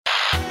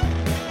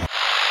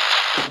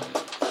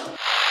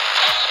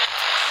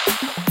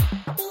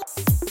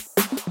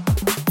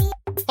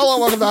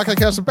Hello, welcome to Arcade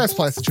Couch, the best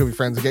place to chill with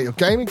friends and get your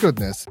gaming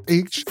goodness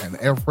each and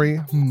every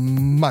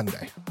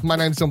Monday. My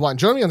name's Dylan Blight, and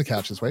joining me on the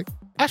couch this week,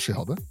 Ashley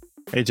Holden.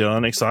 Hey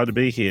Dylan, excited to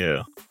be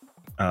here.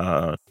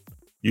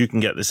 You can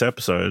get this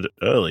episode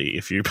early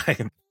if you pay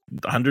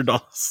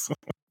 $100.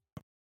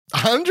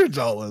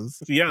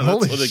 $100? Yeah, that's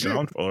Holy what they're shit.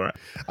 going for, right?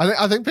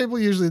 I think people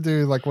usually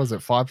do, like, was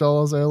it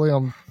 $5 early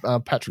on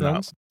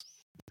Patreons?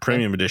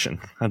 Premium edition,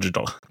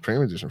 $100.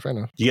 Premium edition, fair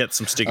enough. You get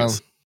some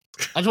stickers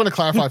I just want to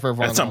clarify for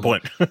everyone. at some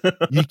point.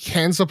 You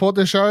can support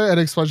the show at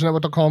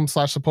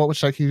explosionnetwork.com/support,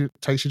 which takes you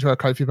to our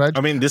Ko-fi page. I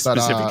mean, this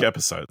specific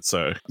episode,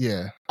 so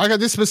yeah. Okay,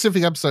 this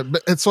specific episode,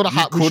 but it's sort of you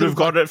hard. could have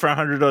got it for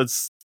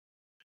 $100.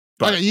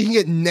 But Okay, you can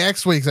get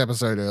next week's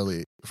episode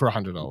early for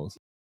 $100.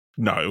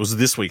 no, it was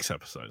this week's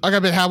episode. Okay,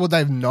 but how would they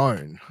have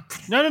known?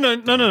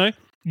 No.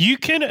 You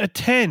can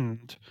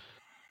attend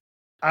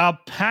our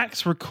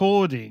PAX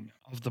recording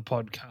of the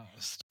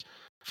podcast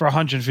for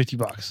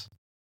 $150.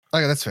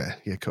 Okay, that's fair.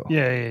 Yeah, cool.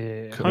 Yeah.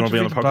 You want to be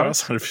on the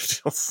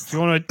 $150. podcast?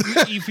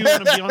 $150. If you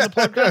want to be on the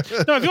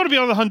podcast, no. If you want to be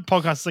on the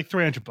podcast, it's like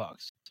 $300.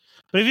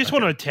 But if you just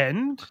want to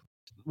attend,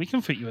 we can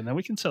fit you in there.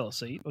 We can sell a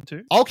seat or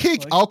two. I'll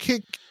kick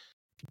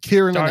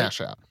Kieran and Don't. Ash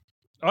out.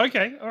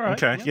 Okay, all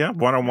right. Okay, yeah,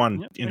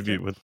 one-on-one interview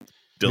okay. with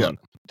Dylan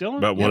Dylan,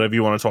 about whatever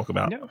you want to talk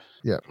about.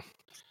 Yeah.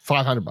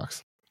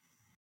 $500.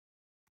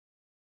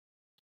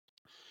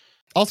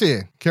 I'll see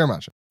you, Kieran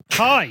Marchant.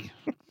 Hi,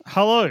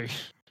 hello.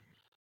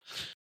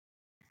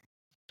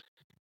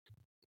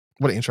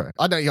 What an intro!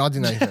 I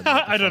didn't know. You said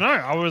that I don't know.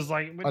 I was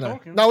like, we're I know.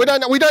 talking. No, we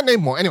don't. We don't need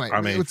more. Anyway, I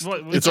mean, it's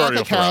already Arcade off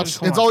the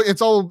Couch.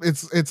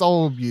 rails. It's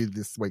all you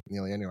this week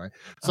nearly. Anyway,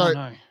 so Oh,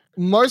 no.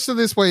 most of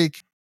this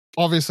week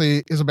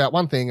obviously is about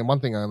one thing and one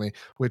thing only,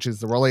 which is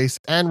the release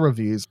and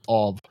reviews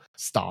of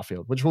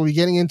Starfield, which we'll be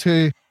getting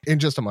into in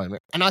just a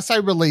moment. And I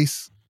say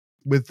release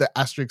with the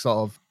asterisks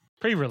of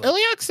Pre-release.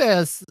 early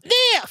access.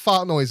 Yeah,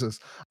 fart noises.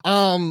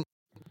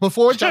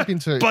 Before we jump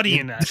into Buddy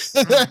in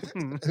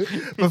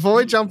that. before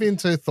we jump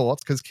into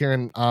thoughts, because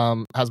Kieran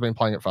has been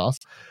playing it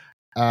fast,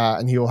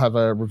 and he will have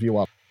a review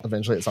up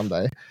eventually at some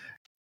day.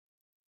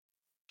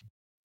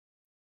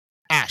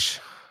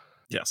 Ash,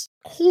 Yes.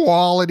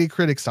 quality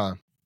critics time.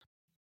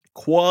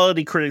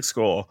 Quality critic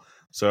score.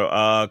 So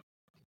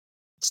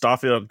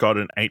Starfield got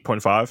an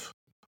 8.5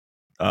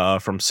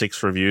 from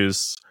 6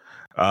 reviews.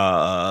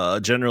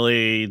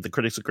 Generally, the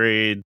critics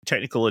agreed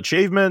technical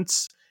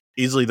achievements,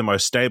 easily the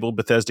most stable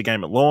Bethesda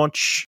game at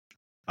launch.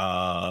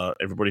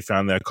 Everybody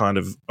found their kind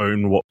of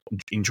own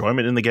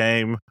enjoyment in the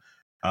game.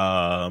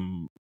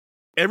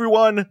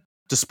 Everyone,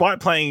 despite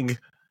playing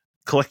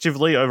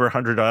collectively over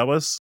 100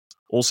 hours,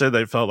 also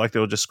they felt like they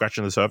were just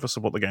scratching the surface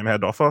of what the game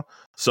had to offer.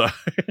 So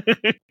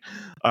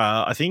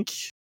I think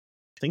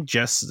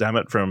Jess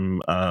Zammit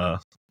from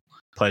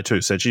Player 2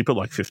 said she put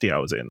like 50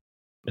 hours in,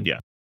 and yeah,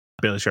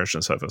 barely scratching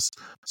the surface.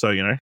 So,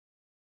 you know,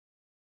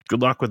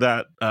 good luck with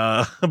that.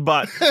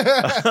 But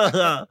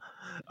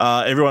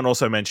everyone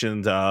also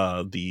mentioned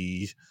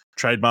the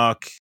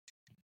trademark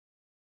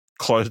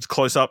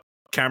close-up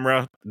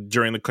camera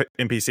during the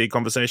NPC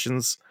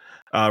conversations,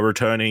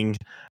 returning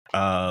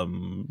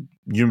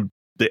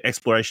the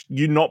exploration,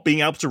 you not being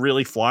able to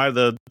really fly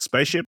the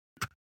spaceship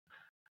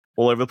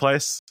all over the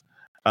place.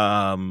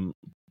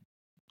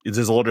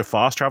 There's a lot of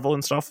fast travel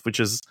and stuff, which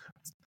is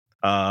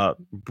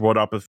brought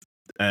up.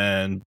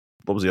 And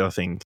what was the other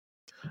thing?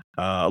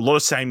 A lot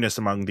of sameness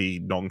among the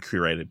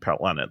non-curated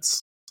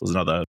planets was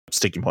another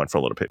sticking point for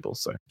a lot of people.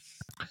 So,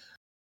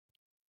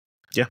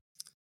 yeah,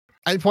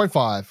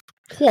 8.5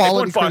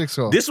 quality 8.5. critic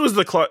score. This was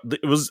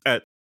it was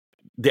at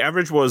the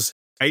average was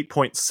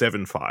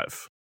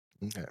 8.75.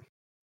 Okay.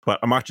 But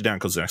I marked it down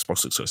because it's an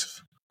Xbox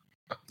exclusive.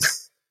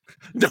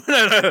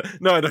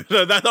 No,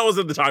 that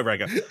wasn't the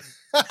tiebreaker.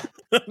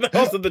 That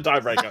wasn't the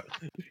tiebreaker.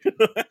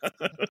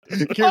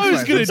 I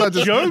was going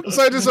to joke. I'm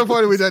so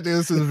disappointed we don't do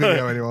this as a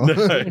video anymore.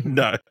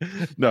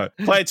 No.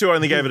 Player 2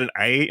 only gave it an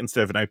A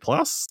instead of an A+.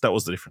 That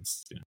was the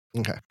difference.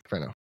 Yeah. Okay, fair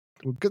enough.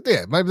 Well, good.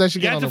 Yeah, maybe they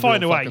should You get had on to a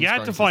find real a way. fucking You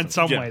had to scoring find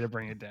system. some Yeah. way to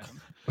bring it down.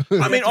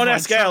 I mean, on our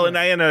find scale, an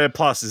somewhere. A and a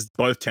plus is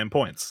both 10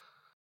 points.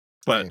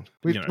 But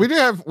we, you know.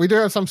 we do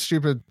have some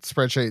stupid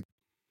spreadsheet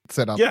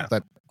set up Yeah.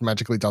 that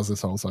magically does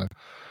this also. I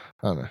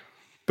don't know.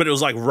 But it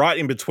was like right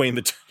in between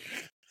the two.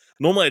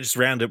 Normally I just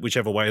round it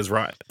whichever way is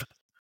right.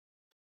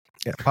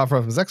 Yeah, apart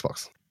from his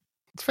Xbox.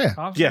 It's fair.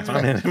 Yeah,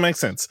 I mean, it makes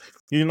sense.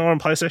 You're not on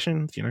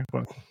PlayStation, you know.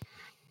 What?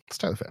 It's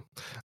totally fair.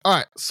 All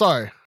right,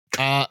 so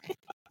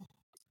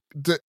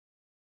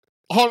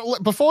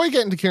before we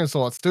get into Kieran's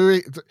thoughts,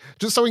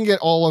 just so we can get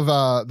all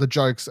of the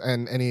jokes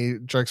and any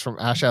jokes from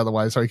Ash out of the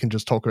way, so he can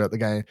just talk about the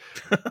game.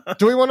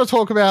 Do we want to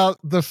talk about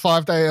the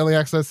 5-day early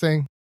access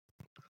thing?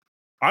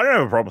 I don't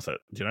have a problem with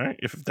it. You know,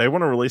 if they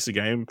want to release a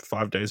game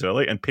 5 days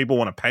early and people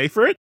want to pay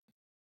for it,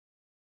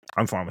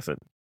 I'm fine with it.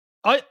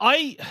 I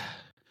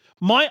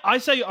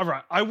say, all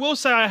right, I will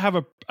say I have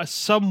a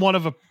somewhat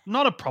of a,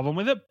 not a problem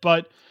with it,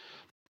 but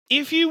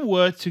if you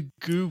were to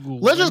Google...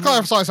 Let's just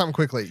clarify something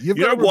quickly. You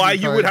know why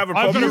you would have a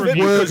I've problem got a with it?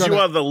 review Because code. you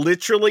are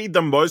literally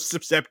the most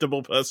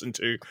susceptible person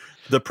to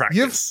the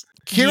practice.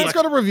 Kieran's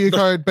got a review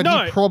code, but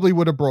No. he probably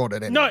would have brought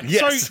it No, anyway.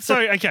 Yes. so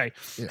okay.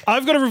 Yeah.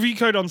 I've got a review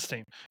code on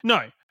Steam.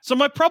 No. So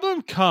my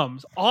problem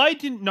comes, I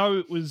didn't know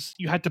it was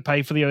you had to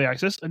pay for the early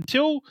access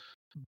until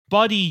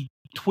Buddy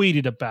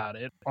tweeted about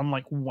it on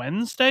like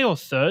Wednesday or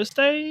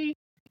Thursday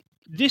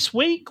this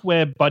week,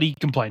 where Buddy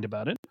complained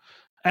about it.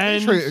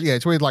 And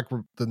It's weird, like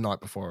the night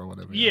before or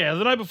whatever. yeah,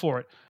 the night before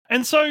it.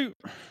 And so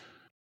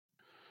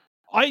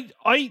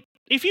I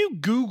if you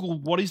Google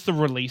what is the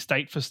release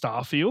date for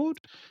Starfield,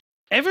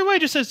 everywhere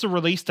just says the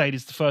release date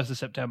is the 1st of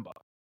September.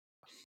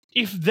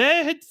 If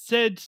they had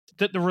said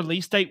that the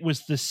release date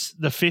was the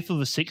 5th or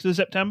the 6th of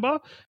September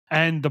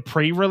and the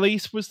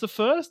pre-release was the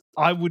 1st,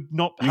 I would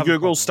not You have a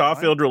Google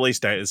problem, Starfield release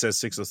date, it says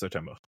 6th of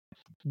September.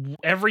 right?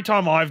 Every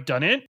time I've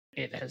done it,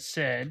 it has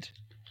said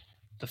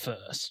the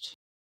 1st.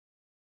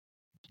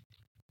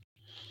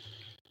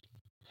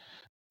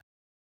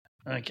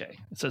 Okay,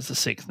 it says the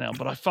 6th now,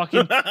 but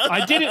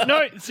I didn't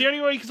know. It's the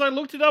only way because I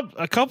looked it up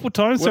a couple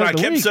times. When I throughout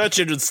the kept week.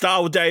 searching with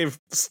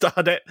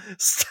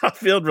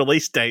Starfield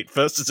release date,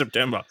 1st of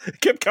September. It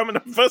kept coming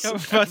up 1st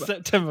of September. 1st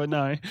September,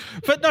 no.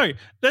 But no,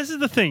 this is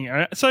the thing. All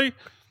right? So,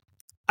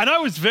 and I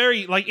was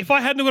very, like, if I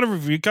hadn't got a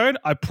review code,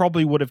 I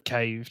probably would have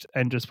caved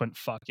and just went,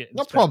 fuck it.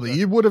 Not probably.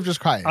 You would have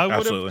just craved. I would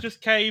Absolutely. have just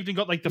caved and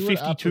got like the You would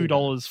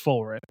 $52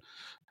 for it.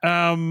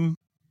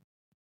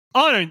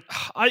 I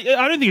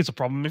don't think it's a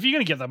problem. If you're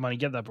going to get that money,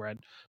 get that bread.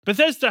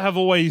 Bethesda have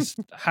always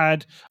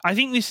had, I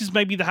think this is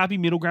maybe the happy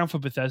middle ground for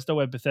Bethesda,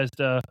 where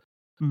Bethesda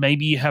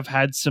maybe have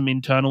had some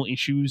internal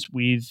issues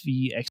with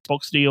the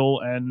Xbox deal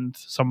and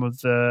some of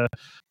the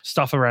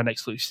stuff around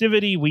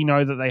exclusivity. We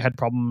know that they had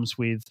problems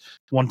with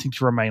wanting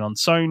to remain on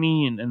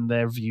Sony and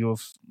their view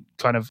of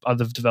kind of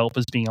other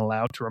developers being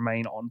allowed to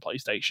remain on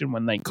PlayStation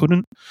when they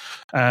couldn't.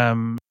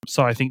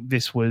 So I think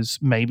this was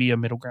maybe a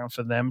middle ground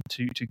for them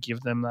to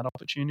give them that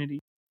opportunity.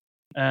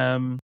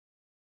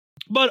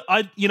 But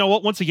you know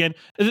what? Once again,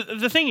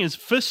 the thing is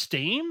for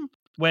Steam,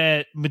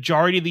 where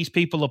majority of these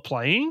people are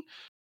playing,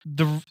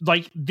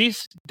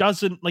 this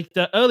doesn't like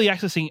the early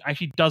accessing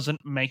actually doesn't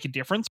make a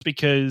difference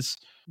because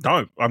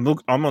No,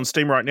 I'm on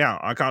Steam right now.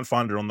 I can't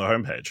find it on the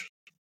homepage.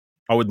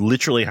 I would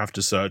literally have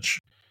to search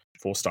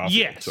for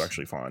Starfield to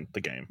actually find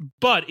the game.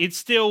 But it's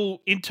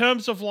still in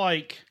terms of what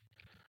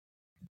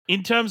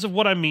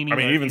I mean. I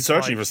mean, even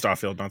searching for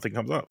Starfield, nothing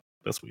comes up.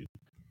 That's weird.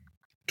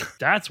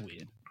 That's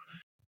weird.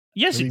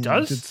 Yes, Have it you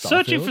does. muted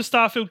Searching Starfield? for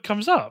Starfield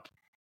comes up.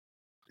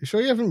 You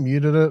sure you haven't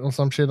muted it or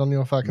some shit on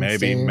your fucking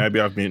Steam? Maybe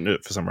I've muted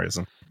it for some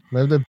reason.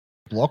 Maybe they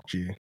blocked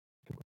you.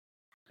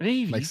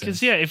 Maybe Makes because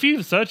sense. if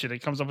you search it, it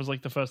comes up as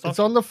like the first It's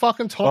option. on the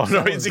fucking top. Oh no,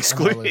 sellers it's on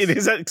excluded. my It list.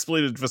 is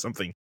excluded for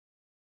something.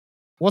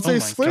 What's Oh it my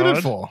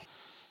excluded God. for?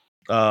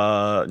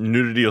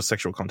 Nudity or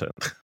sexual content.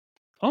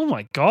 Oh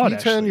my god! Can you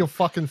turn actually. your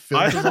fucking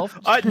filters off?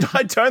 I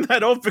turned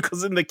that off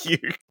because in the queue.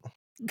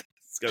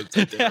 It's going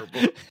so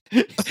terrible.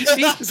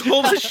 It's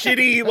all the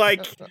shitty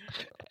like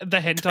the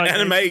hentai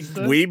anime games and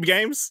stuff? weeb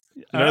games.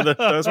 You know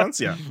those ones?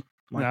 Yeah.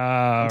 Like,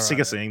 Nah, I'm sick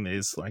right. of seeing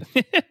these. Like,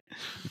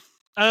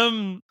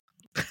 I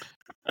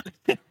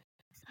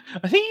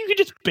think you could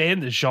just ban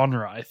the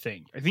genre. I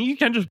think you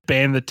can just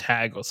ban the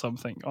tag or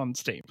something on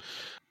Steam.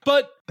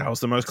 But that was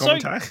the most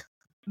common So- tag.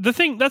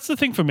 that's the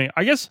thing for me.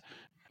 I guess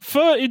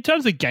in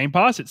terms of Game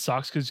Pass, it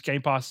sucks because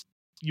Game Pass,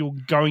 you're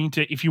going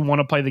to, if you want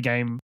to play the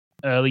game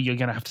early, you're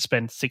going to have to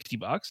spend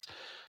 $60.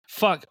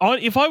 Fuck.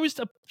 If I was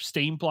a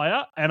Steam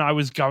player and I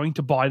was going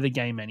to buy the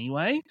game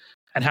anyway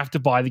and have to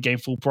buy the game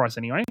full price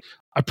anyway,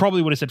 I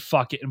probably would have said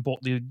fuck it and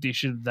bought the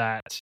edition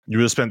that You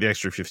would have spent the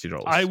extra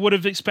 $50. I would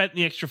have spent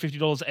the extra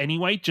 $50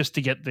 anyway just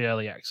to get the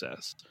early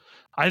access.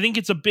 I think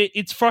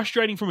it's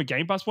frustrating from a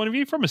Game Pass point of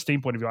view. From a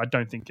Steam point of view, I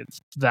don't think it's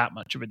that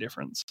much of a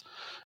difference.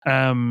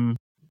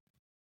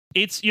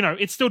 It's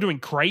it's still doing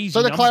crazy. So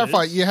to numbers.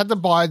 clarify, you had to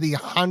buy the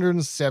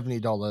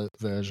 $170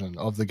 version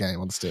of the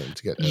game on Steam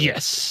to get it.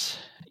 Yes,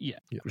 yeah.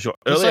 Sure.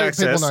 Just Early so people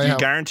access, know you how-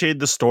 guaranteed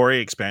the story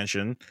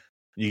expansion.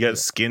 You get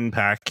skin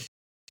pack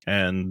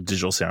and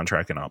digital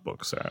soundtrack and art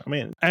book. So I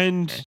mean,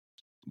 And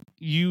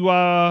you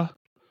are,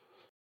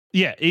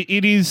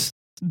 it is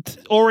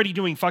already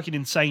doing fucking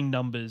insane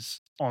numbers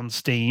on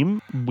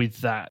Steam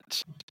with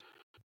that,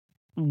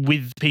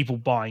 with people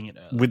buying it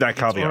early. with that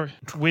caveat,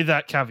 With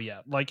that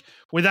caveat, like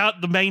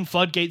without the main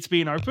floodgates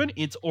being open,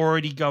 it's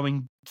already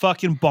going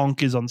fucking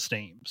bonkers on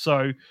Steam.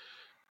 So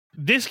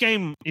this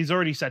game is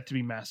already set to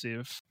be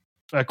massive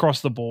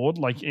across the board,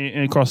 like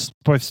across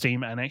both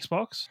Steam and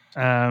Xbox.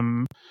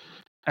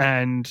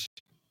 And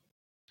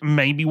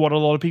maybe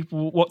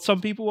what some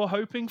people were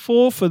hoping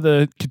for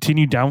the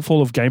continued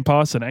downfall of Game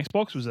Pass and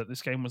Xbox was that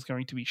this game was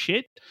going to be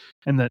shit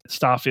and that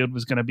Starfield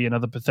was going to be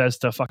another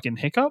Bethesda fucking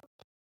hiccup.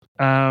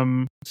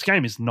 This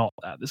game is not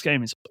that. This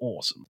game is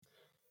awesome.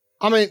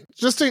 I mean,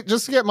 just to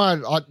get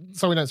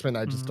so we don't spend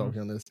ages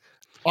talking on this.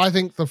 I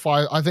think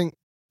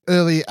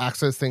early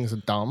access things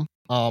are dumb.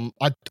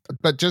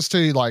 But just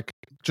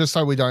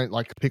so we don't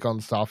like pick on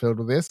Starfield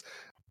with this,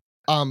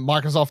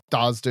 Microsoft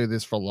does do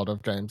this for a lot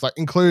of games, like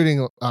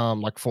including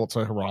like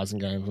Forza Horizon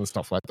games and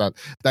stuff like that.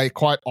 They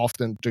quite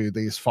often do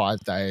these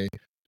 5-day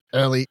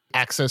early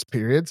access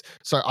periods.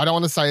 So I don't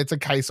want to say it's a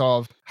case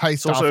of, hey,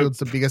 It's also- Starfield's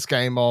the biggest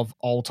game of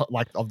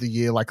of the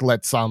year. Like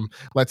let's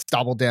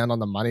double down on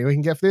the money we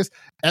can get for this.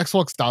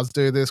 Xbox does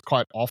do this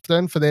quite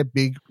often for their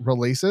big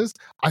releases.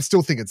 I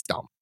still think it's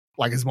dumb.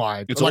 Like is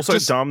my It's like, also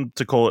just- dumb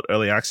to call it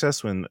early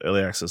access when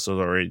early access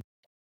already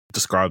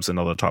describes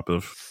another type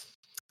of.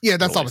 Yeah,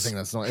 that's not the release. thing.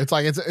 That's not. It's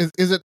like is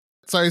it.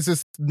 So is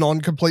this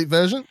non-complete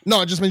version?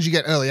 No, it just means you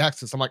get early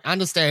access. I'm like, I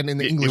understand in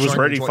the It English was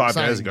ready language what you're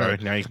 5 years saying, ago.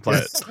 but- Now you can play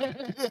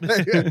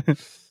it.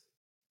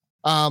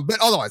 Yeah. But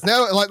otherwise,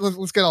 now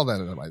let's get all that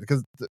out of the way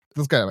because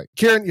let's go away.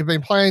 Kieran, you've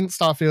been playing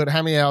Starfield.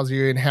 How many hours are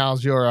you in?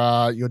 How's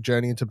your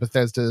journey into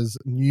Bethesda's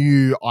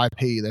new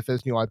IP, their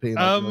first new IP in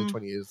like nearly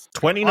 20 years?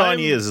 29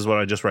 years is what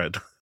I just read.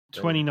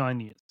 29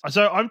 years.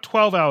 So I'm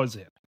 12 hours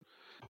in.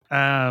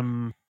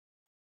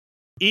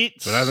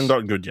 It's But it hasn't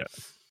gotten good yet.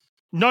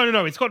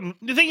 No. It's gotten.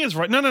 The thing is,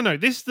 right? No.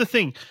 This is the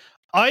thing.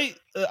 A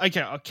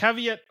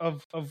caveat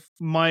of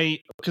my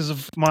because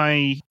of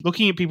my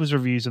looking at people's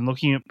reviews and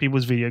looking at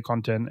people's video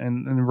content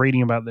and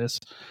reading about this.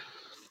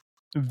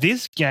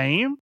 This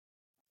game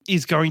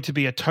is going to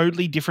be a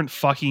totally different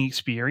fucking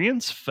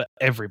experience for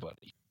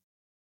everybody.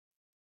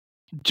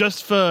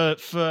 Just for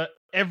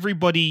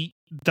everybody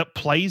that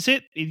plays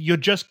it, you're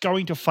just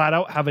going to flat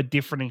out have a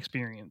different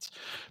experience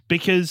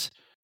because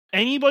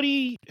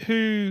anybody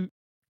who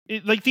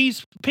like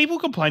these people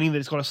complaining that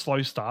it's got a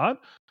slow start.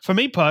 For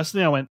me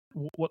personally, I went,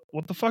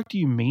 "What the fuck do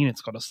you mean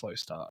it's got a slow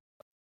start?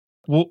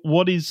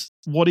 What is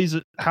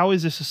it? How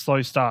is this a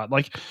slow start?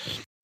 Like,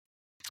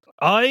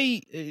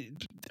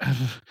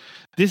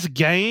 this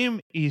game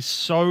is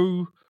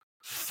so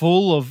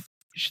full of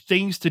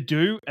things to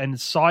do and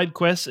side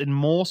quests and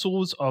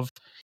morsels of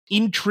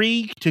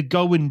intrigue to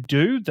go and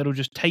do that'll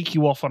just take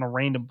you off on a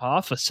random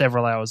path for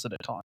several hours at a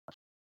time."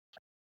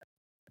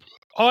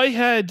 I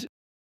had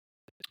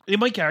in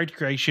my character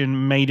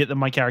creation made it that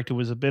my character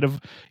was a bit of,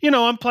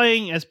 I'm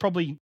playing as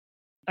probably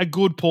a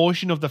good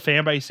portion of the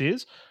fan base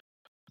is.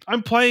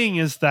 I'm playing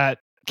as that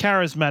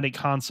charismatic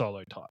Han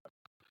Solo type,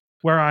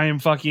 where I am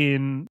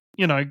fucking,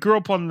 grew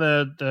up on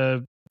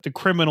the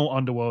criminal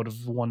underworld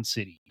of one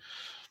city.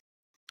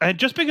 And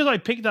just because I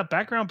picked that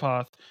background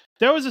path,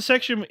 there was a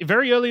section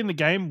very early in the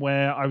game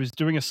where I was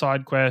doing a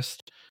side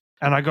quest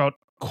and I got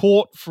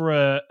caught for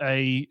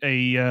I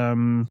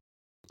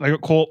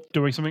got caught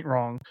doing something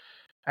wrong.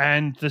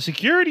 And the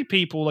security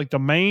people, like the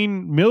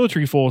main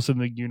military force in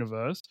the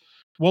universe,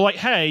 were like,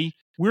 "Hey,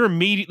 we're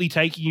immediately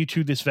taking you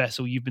to this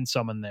vessel. You've been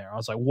summoned there." I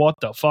was like, "What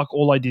the fuck?"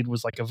 All I did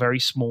was like a very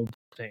small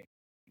thing.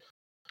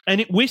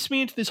 And it whisked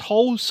me into this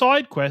whole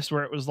side quest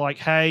where it was like,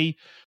 "Hey,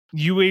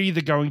 you are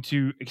either going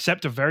to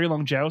accept a very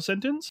long jail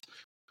sentence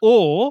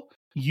or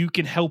you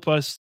can help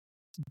us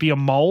be a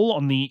mole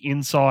on the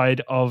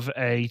inside of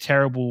a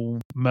terrible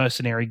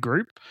mercenary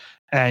group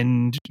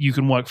and you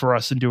can work for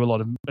us and do a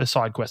lot of a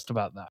side quest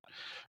about that."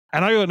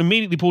 And I got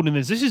immediately pulled in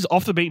this. This is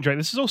off the beaten track.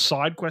 This is all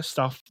side quest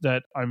stuff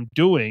that I'm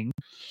doing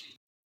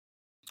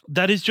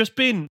that has just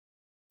been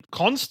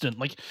constant.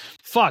 Like,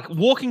 fuck,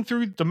 walking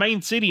through the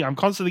main city, I'm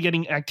constantly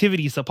getting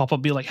activities that pop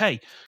up, be like,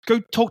 "Hey, go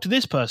talk to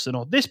this person,"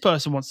 or "This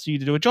person wants you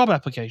to do a job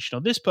application,"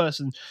 or "This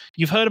person,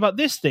 you've heard about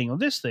this thing," or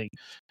 "this thing."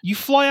 You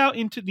fly out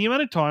into the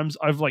amount of times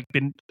I've like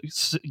been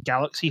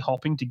galaxy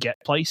hopping to get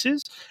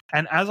places,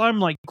 and as I'm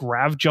like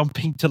grav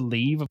jumping to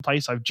leave a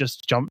place I've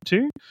just jumped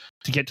to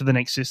get to the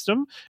next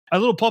system, a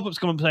little pop-up's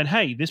come up saying,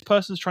 "Hey, this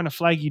person's trying to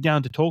flag you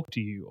down to talk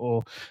to you,"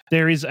 or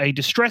 "There is a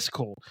distress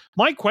call."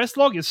 My quest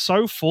log is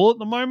so full at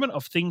the moment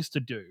of things to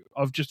do,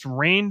 of just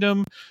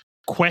random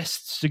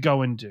quests to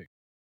go and do.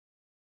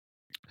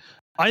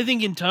 I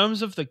think in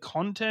terms of the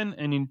content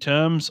and in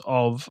terms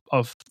of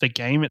the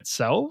game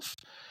itself,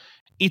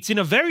 it's in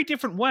a very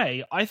different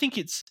way. I think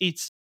it's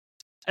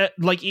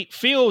like it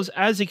feels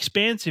as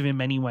expansive in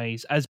many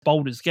ways as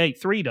Baldur's Gate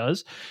 3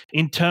 does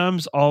in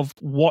terms of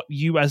what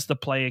you as the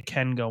player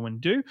can go and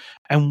do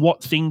and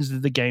what things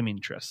the game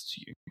interests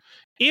you.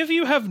 If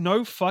you have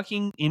no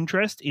fucking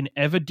interest in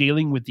ever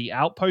dealing with the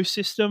outpost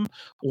system,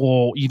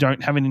 or you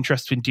don't have an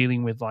interest in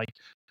dealing with like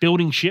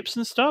building ships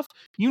and stuff,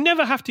 you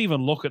never have to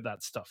even look at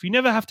that stuff. You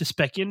never have to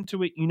spec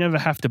into it. You never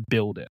have to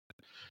build it.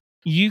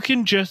 You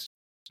can just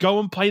go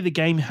and play the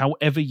game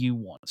however you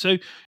want. So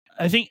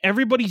I think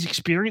everybody's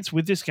experience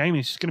with this game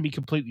is just going to be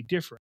completely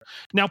different.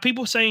 Now,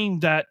 people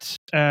saying that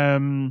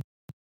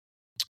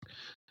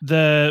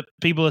the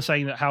people are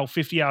saying that how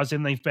 50 hours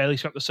in they've barely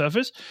scratched the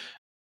surface.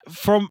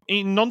 From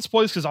in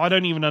non-spoilers, because I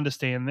don't even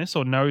understand this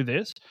or know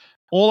this,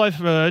 all I've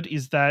heard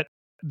is that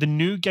the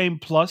new game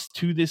plus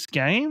to this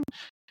game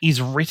is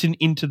written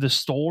into the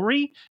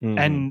story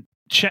and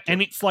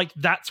it's like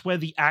that's where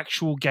the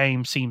actual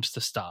game seems to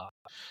start.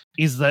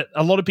 Is that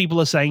a lot of people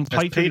are saying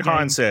play As through Pete the game.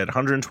 Hines said,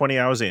 120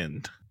 hours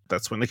in,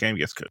 that's when the game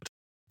gets good.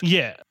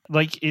 Yeah,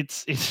 like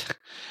it's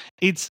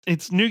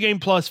new game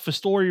plus for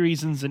story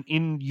reasons and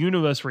in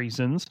universe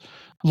reasons.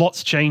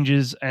 Lots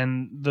changes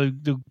and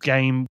the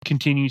game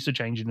continues to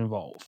change and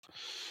evolve.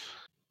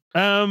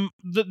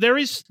 There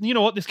is,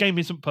 this game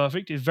isn't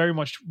perfect. It very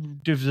much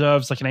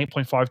deserves like an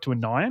 8.5 to a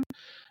 9.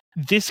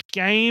 This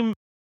game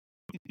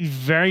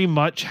very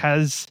much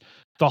has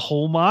the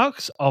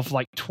hallmarks of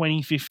like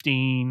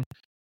 2015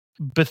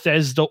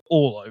 Bethesda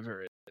all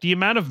over it. The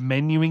amount of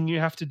menuing you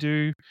have to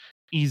do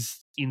is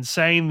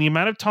insane. The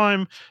amount of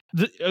time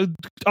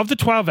of the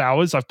 12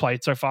 hours I've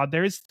played so far,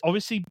 there is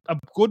obviously a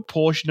good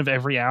portion of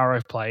every hour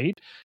I've played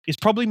is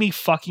probably me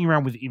fucking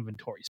around with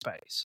inventory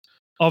space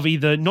of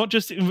either not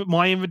just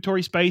my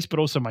inventory space, but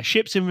also my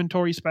ship's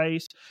inventory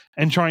space,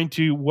 and trying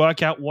to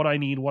work out what I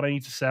need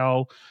to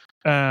sell.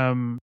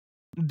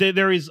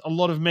 There is a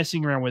lot of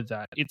messing around with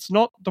that. It's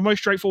not the most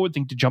straightforward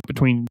thing to jump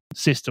between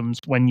systems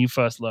when you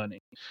first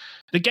learning.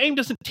 The game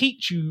doesn't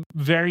teach you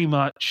very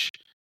much.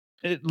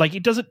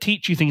 It doesn't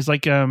teach you things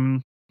like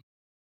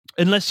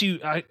unless you,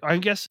 I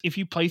guess, if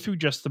you play through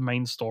just the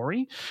main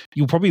story,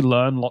 you'll probably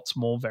learn lots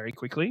more very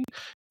quickly.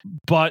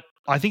 But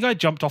I think I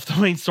jumped off the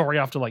main story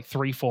after like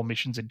 3-4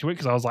 missions into it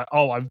because I was like,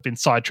 oh, I've been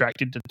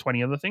sidetracked into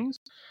 20 other things.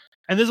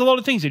 And there's a lot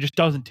of things it just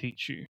doesn't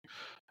teach you.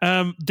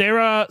 There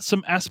are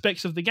some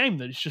aspects of the game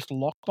that is just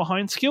locked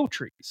behind skill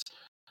trees.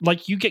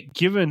 Like you get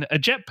given a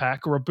jetpack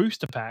or a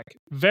booster pack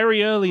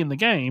very early in the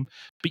game,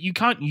 but you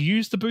can't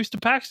use the booster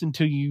packs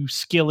until you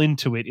skill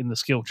into it in the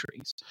skill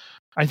trees.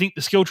 I think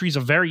the skill trees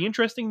are very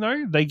interesting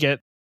though. They get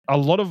a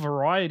lot of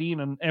variety,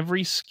 and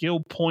every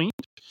skill point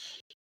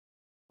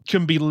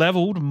can be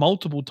leveled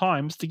multiple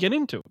times to get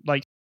into it.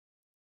 Like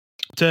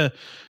to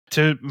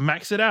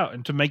max it out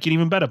and to make it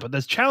even better. But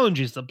there's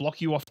challenges that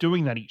block you off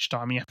doing that each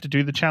time. You have to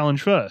do the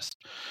challenge first.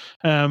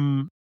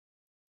 I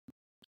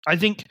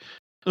think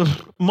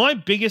my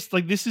biggest,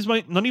 like this is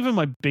not even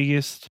my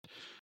biggest,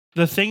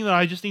 the thing that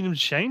I just need them to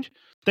change.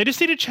 They just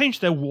need to change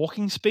their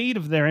walking speed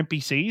of their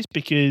NPCs,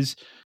 because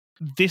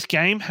this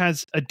game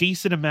has a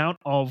decent amount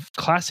of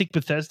classic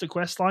Bethesda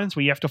quest lines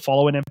where you have to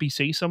follow an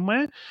NPC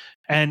somewhere,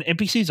 and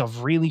NPCs are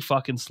really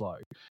fucking slow.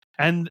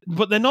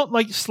 But they're not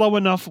like slow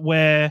enough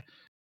where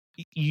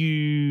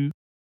you,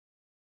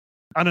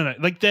 I don't know,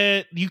 like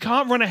you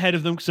can't run ahead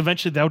of them because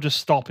eventually they'll just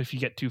stop if you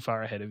get too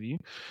far ahead of you.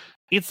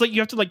 It's like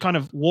you have to like kind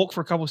of walk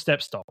for a couple of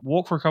steps, stop,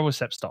 walk for a couple of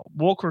steps, stop,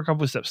 walk for a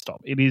couple of steps,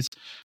 stop. It is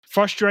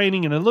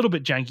frustrating and a little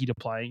bit janky to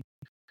play.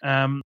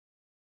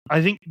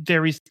 I think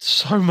there is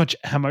so much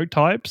ammo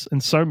types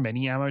and so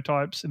many ammo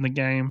types in the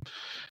game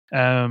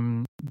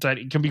that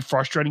it can be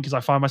frustrating, because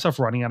I find myself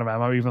running out of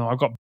ammo. Even though I've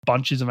got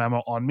bunches of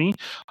ammo on me,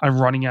 I'm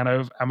running out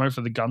of ammo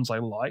for the guns I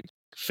like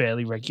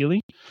fairly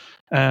regularly.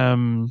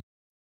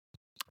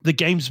 The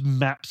game's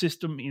map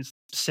system is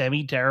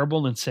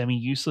semi-terrible and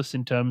semi-useless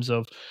in terms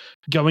of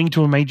going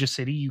to a major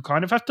city. You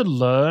kind of have to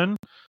learn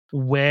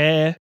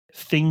where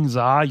things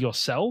are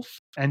yourself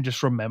and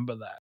just remember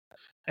that.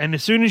 And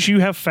as soon as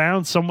you have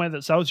found somewhere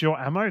that sells your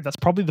ammo, that's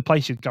probably the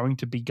place you're going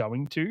to be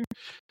going to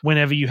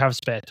whenever you have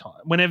spare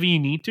time. Whenever you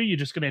need to, you're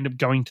just going to end up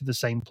going to the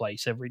same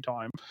place every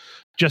time,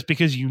 just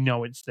because you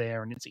know it's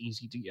there and it's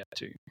easy to get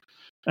to.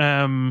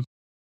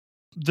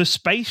 The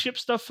spaceship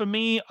stuff for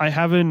me, I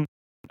haven't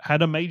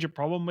had a major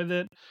problem with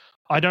it.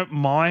 I don't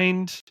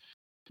mind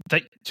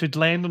that to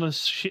land on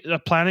a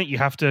planet, you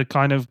have to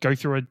kind of go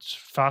through a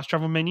fast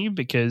travel menu,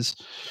 because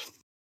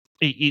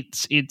it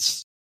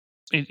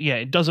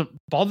doesn't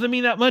bother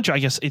me that much. I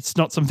guess it's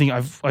not something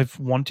I've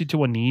wanted to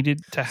or needed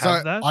to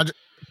have that.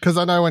 Because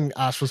I know when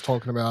Ash was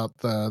talking about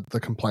the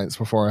complaints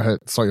before, I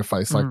saw your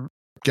face like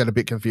get a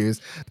bit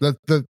confused.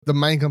 The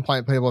main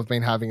complaint people have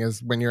been having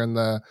is when you're in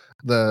the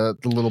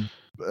little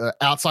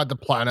outside the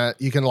planet,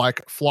 you can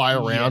like fly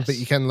around, but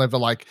you can never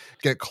like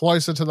get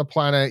closer to the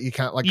planet. You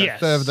can't like go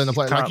further than the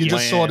planet. Like you're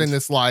just sort of in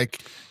this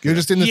like you're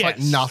just in this like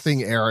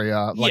nothing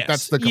area. Like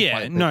that's the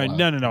complaint. No.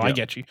 I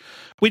get you.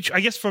 Which I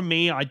guess for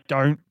me, I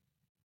don't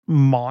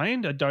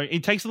mind.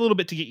 It takes a little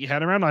bit to get your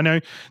head around. I know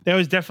there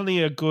was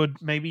definitely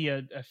maybe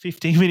a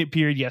 15-minute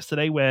period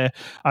yesterday where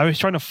I was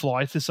trying to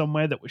fly to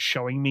somewhere that was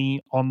showing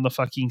me on the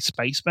fucking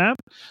space map.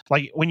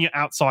 Like when you're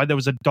outside, there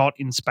was a dot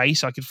in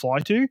space I could fly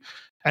to.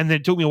 And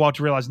then it took me a while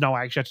to realize, no,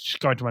 I actually had to just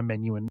go into my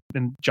menu and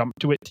jump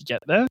to it to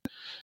get there.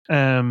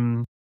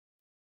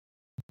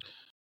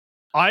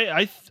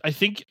 I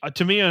think,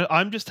 to me,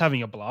 I'm just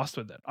having a blast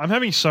with it. I'm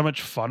having so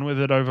much fun with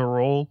it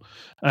overall.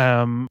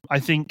 I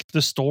think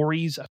the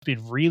stories have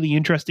been really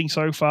interesting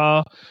so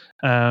far.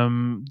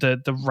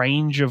 The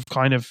range of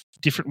kind of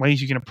different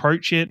ways you can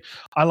approach it.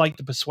 I like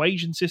the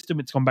persuasion system.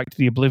 It's gone back to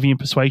the Oblivion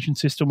persuasion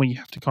system, where you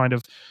have to kind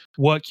of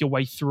work your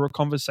way through a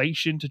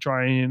conversation to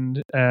try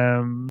and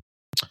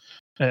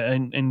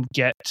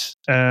get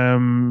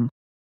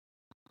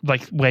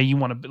like where you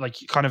want to like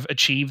kind of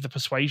achieve the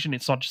persuasion.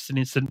 It's not just an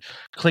instant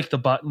click the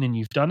button and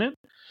you've done it.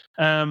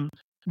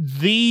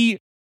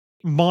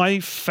 My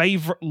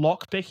favorite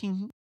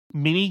lockpicking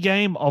mini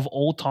game of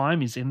all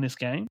time is in this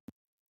game.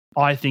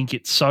 I think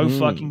it's so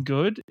fucking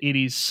good. It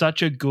is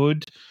such a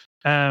good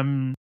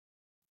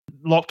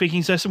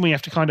lockpicking system where you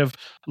have to kind of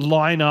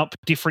line up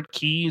different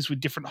keys with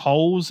different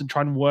holes and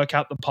try and work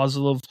out the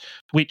puzzle of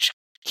which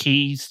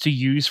keys to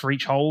use for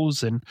each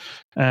holes. And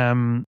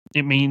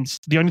it means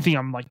the only thing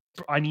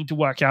I need to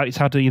work out is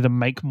how to either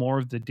make more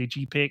of the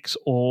digipicks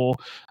or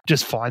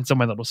just find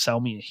somewhere that will sell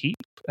me a heap,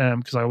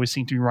 because I always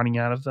seem to be running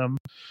out of them.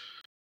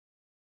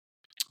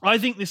 I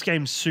think this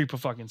game's super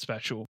fucking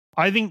special.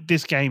 I think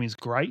this game is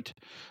great.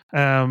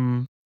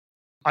 I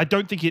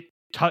don't think it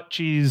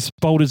touches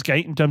Baldur's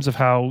Gate in terms of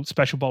how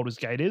special Baldur's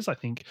Gate is. I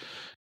think,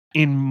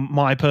 in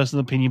my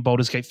personal opinion,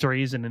 Baldur's Gate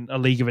 3 is in a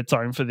league of its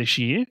own for this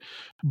year.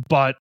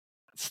 But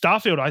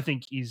Starfield, I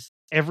think, is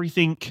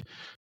everything.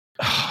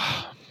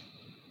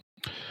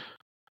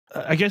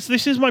 I guess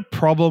this is my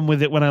problem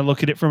with it when I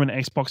look at it from an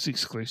Xbox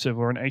exclusive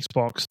or an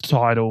Xbox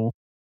title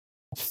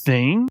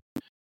thing.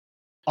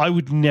 I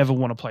would never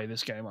want to play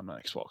this game on an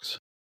Xbox.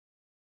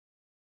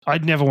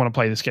 I'd never want to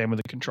play this game with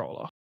a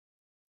controller.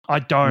 I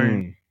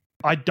don't.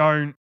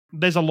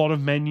 There's a lot of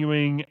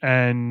menuing,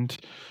 and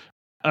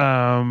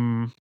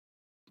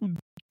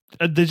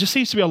there just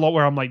seems to be a lot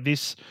where I'm like,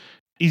 this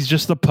is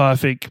just the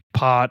perfect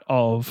part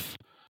of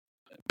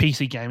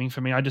PC gaming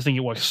for me. I just think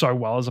it works so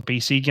well as a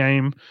PC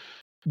game,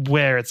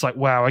 where it's like,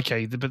 wow,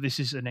 okay, but this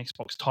is an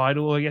Xbox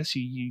title, I guess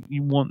you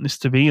want this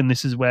to be, and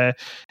this is where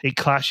it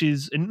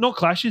clashes, and not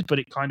clashes, but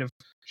it kind of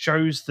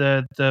shows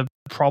the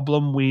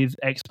problem with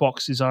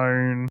Xbox's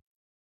own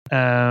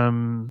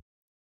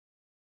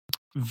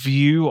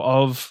view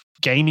of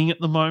gaming at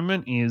the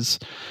moment is,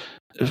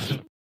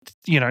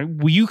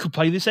 you could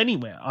play this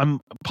anywhere.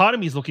 Part of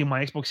me is looking at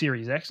my Xbox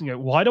Series X and go,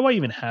 why do I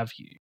even have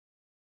you?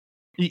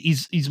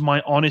 Is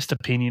my honest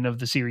opinion of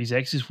the Series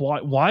X is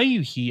why are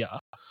you here?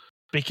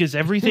 Because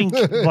everything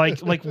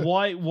like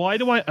why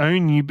do I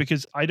own you?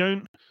 Because I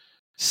don't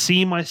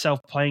see myself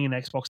playing an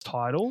Xbox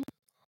title.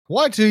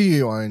 Why do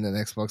you own an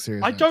Xbox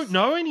Series I X? don't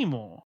know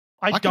anymore.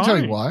 I can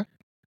tell you why.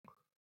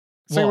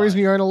 Same reason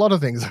you own a lot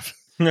of things.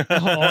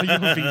 Oh, you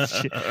would be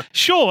shit.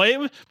 Sure,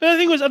 but the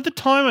thing was, at the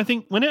time, I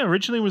think when it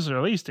originally was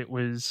released,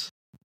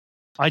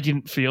 I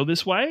didn't feel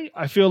this way.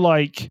 I feel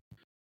like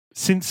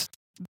since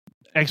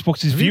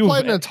Xbox's view, you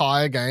played an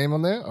entire game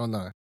on there? Oh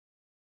no,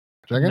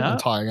 do you reckon? An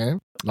entire game?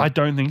 No. I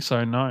don't think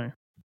so. No,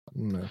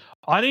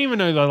 I don't even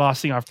know the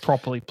last thing I've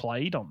properly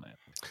played on there.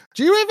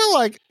 Do you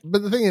ever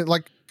But the thing is,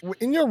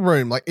 in your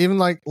room,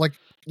 even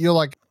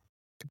you're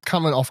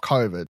coming off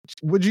COVID,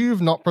 would you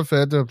have not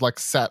preferred to have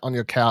sat on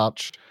your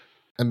couch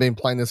and been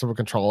playing this with a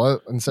controller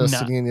instead of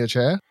sitting in your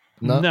chair?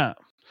 No.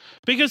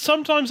 Because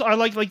sometimes I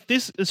like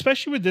this,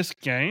 especially with this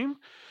game,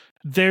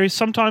 there is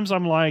sometimes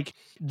I'm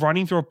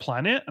running through a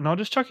planet and I'll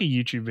just chuck a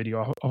YouTube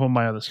video up on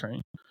my other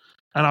screen.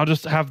 And I'll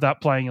just have that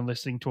playing and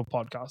listening to a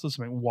podcast or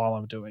something while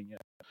I'm doing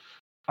it.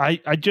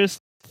 I just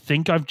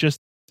think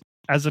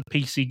as a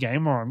PC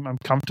gamer, I'm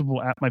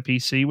comfortable at my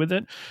PC with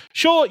it.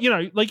 Sure,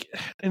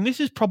 and this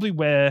is probably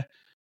where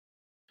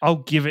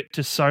I'll give it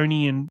to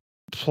Sony and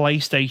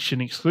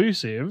PlayStation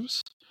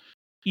exclusives.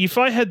 If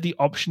I had the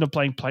option of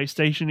playing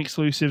PlayStation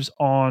exclusives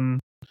on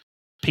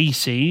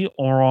PC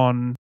or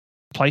on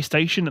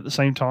PlayStation at the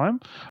same time,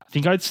 I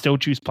think I'd still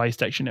choose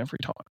PlayStation every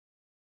time.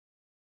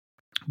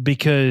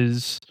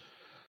 Because,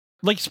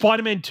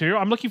 Spider-Man 2,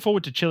 I'm looking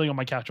forward to chilling on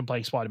my couch and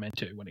playing Spider-Man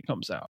 2 when it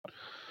comes out.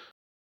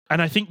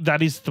 And I think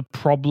that is the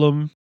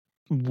problem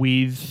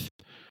with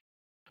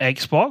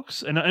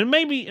Xbox. And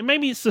maybe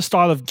it's the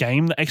style of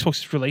game that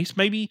Xbox has released.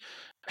 Maybe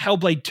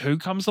Hellblade 2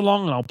 comes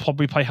along and I'll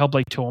probably play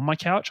Hellblade 2 on my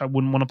couch. I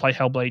wouldn't want to play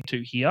Hellblade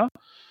 2 here.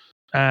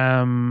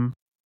 I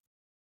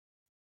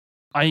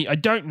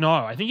don't know.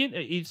 I think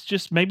it's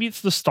just, maybe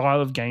it's the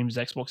style of games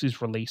Xbox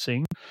is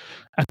releasing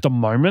at the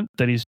moment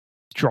that is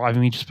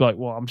driving me just be like,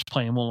 well, I'm just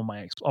playing them all on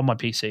my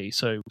PC.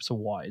 So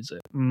why is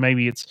it?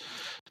 Maybe it's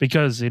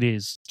because it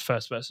is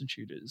first person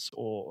shooters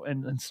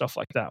and stuff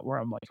like that, where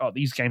I'm like, oh,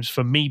 these games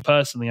for me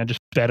personally are just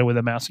better with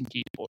a mouse and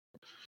keyboard.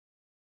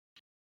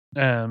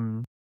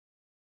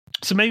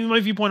 So maybe my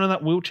viewpoint on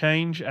that will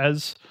change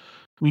as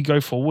we go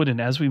forward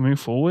and as we move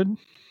forward.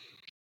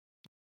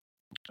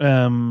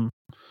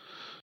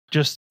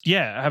 Just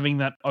having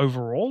that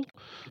overall,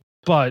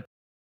 but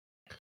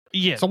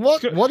yeah. So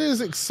what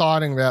is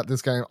exciting about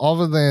this game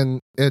other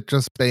than it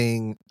just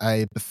being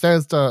a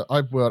Bethesda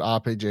open world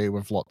RPG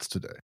with lots to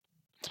do?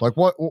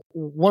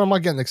 What am I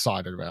getting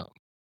excited about?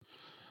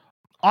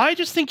 I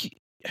just think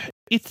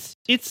it's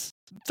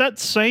that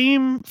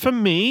same for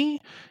me.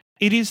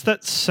 It is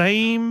that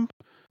same.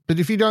 But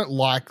if you don't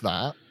like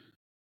that,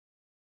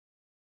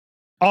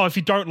 if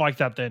you don't like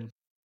that, then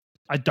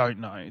I don't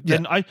know.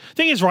 Then I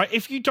think it's right.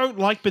 If you don't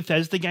like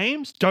Bethesda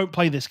games, don't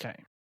play this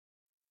game.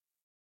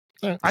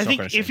 I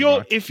think if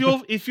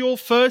your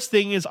first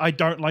thing is I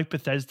don't like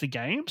Bethesda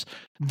games,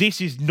 this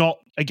is not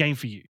a game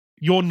for you.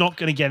 You're not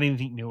going to get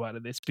anything new out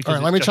of this. Because all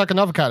right, let me chuck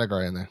another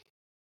category in there.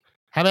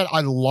 How about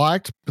I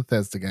liked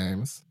Bethesda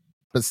games,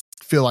 but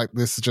feel like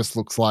this just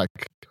looks like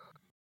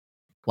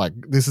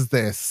this is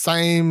their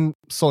same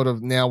sort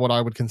of, now what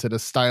I would consider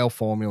stale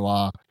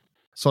formula,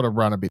 sort of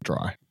run a bit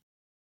dry.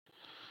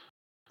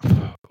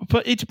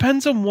 But it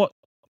depends on what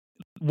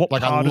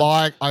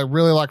I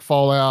really like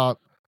Fallout,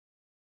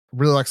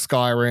 really like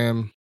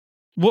Skyrim.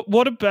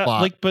 What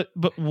about but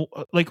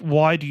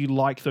why do you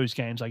like those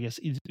games? I guess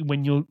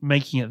when you're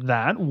making it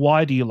that,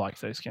 why do you like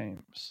those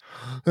games?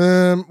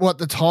 At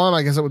the time,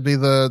 I guess it would be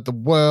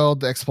the world,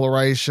 the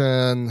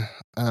exploration,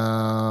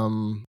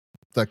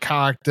 the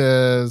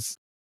characters,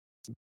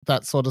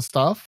 that sort of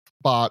stuff.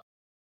 But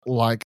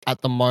like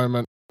at the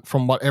moment,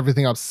 from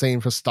everything I've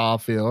seen for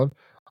Starfield,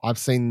 I've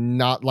seen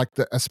not like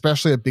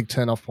especially a big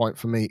turn-off point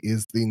for me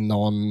is the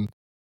non-curated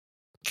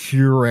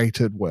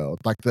world,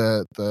 like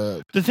the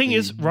thing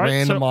is, right,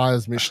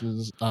 randomized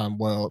missions,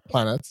 world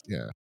planets.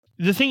 Yeah,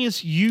 the thing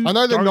is, I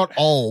know they're not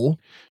all.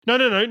 No.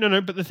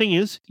 But the thing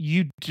is,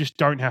 you just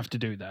don't have to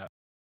do that.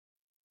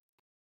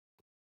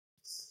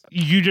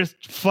 You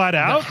just flat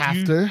out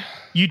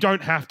you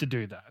don't have to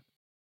do that.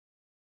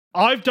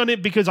 I've done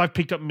it because I've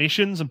picked up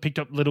missions and picked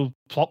up little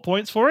plot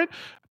points for it.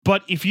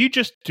 But if you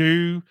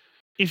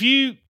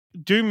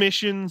do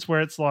missions where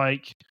it's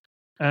like,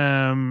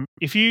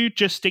 if you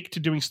just stick to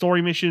doing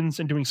story missions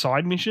and doing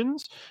side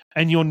missions,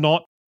 and you're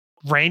not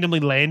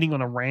randomly landing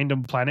on a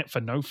random planet for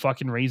no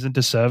fucking reason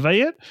to survey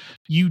it,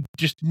 you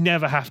just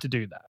never have to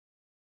do that.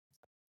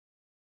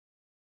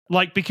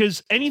 Like,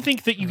 because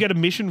anything that you get a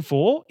mission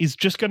for is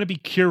just going to be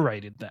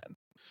curated then.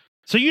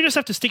 So you just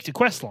have to stick to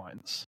quest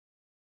lines.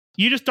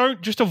 You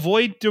just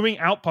avoid doing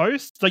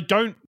outposts. Like,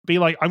 don't be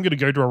like, I'm going to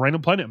go to a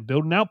random planet and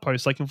build an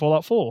outpost like in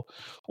Fallout 4.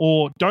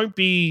 Or don't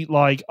be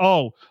like,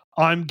 oh,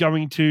 I'm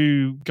going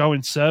to go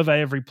and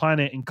survey every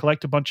planet and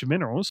collect a bunch of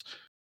minerals.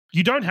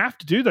 You don't have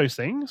to do those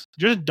things.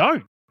 Just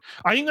don't.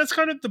 I think that's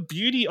kind of the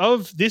beauty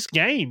of this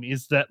game,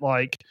 is that,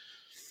 like,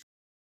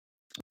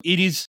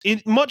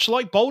 much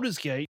like Baldur's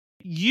Gate,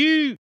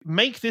 you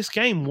make this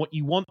game what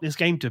you want this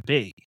game to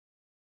be.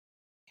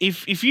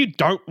 If you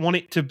don't want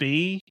it to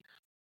be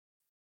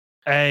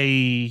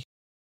if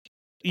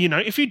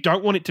you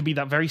don't want it to be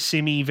that very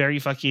simmy, very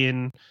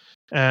fucking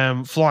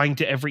flying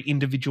to every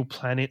individual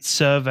planet,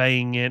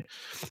 surveying it,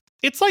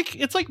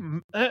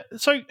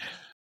 so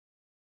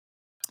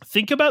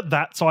think about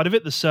that side of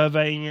it, the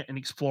surveying it and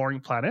exploring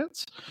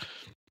planets,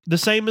 the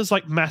same as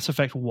like Mass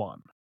Effect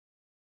 1,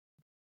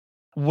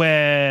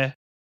 where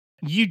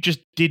you just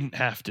didn't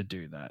have to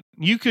do that.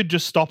 You could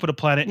just stop at a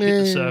planet, hit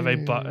the survey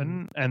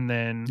button, and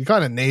then you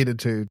kind of needed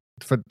to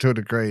a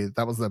degree.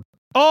 That was the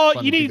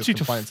you needed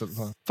to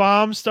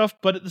farm stuff,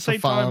 but at the same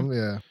time,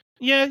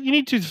 you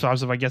need to farm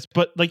stuff, I guess.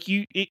 But like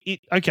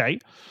okay,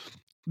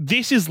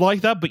 this is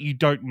like that, but you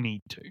don't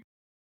need to.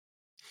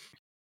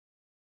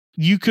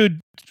 You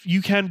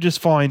can just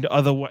find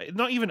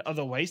not even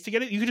other ways to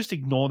get it. You could just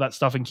ignore that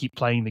stuff and keep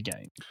playing the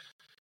game.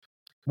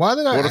 Why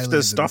did What if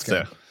there's stuff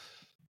there?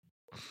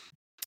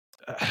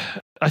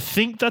 I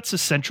think that's a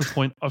central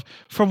point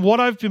from what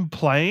I've been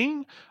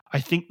playing. I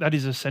think that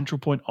is a central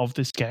point of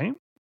this game.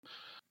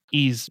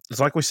 It's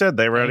like we said,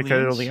 they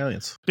eradicated all the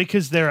aliens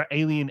because there are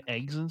alien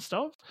eggs and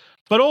stuff,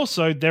 but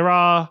also there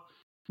are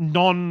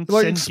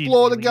non-sentient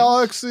explore aliens. The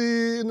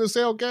galaxy in this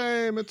our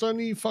game. It's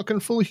only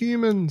fucking full of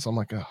humans. I'm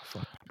like, oh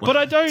fuck. But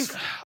I don't.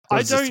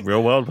 This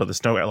real world, but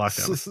there's no life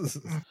down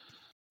there.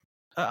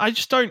 I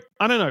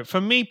don't know. For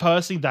me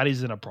personally, that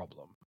isn't a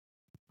problem.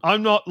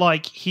 I'm not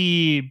like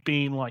here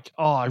being like,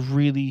 oh, I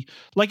really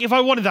like. If I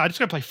wanted that, I just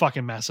go play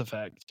fucking Mass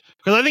Effect,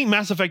 because I think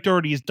Mass Effect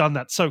already has done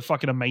that so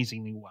fucking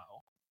amazingly well.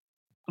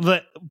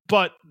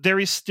 But there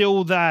is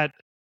still that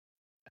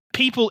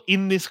people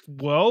in this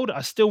world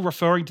are still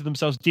referring to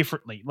themselves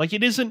differently. Like,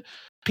 it isn't,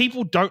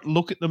 people don't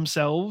look at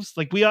themselves.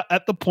 Like, we are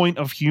at the point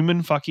of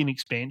human fucking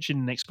expansion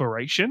and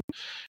exploration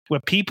where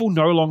people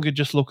no longer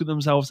just look at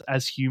themselves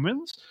as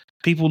humans.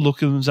 People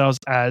look at themselves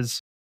as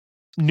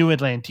New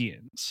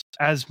Atlanteans,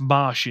 as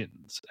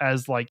Martians,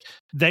 as like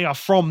they are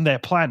from their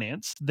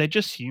planets. They're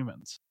just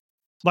humans.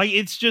 Like,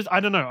 it's just, I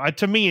don't know.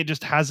 To me, it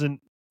just hasn't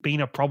been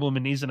a problem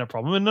and isn't a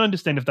problem. And I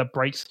understand if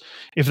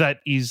that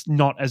is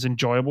not as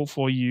enjoyable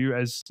for you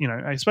as, you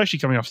know, especially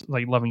coming off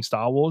like loving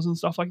Star Wars and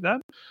stuff like that.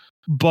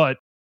 But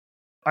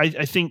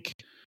I think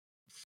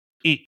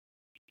it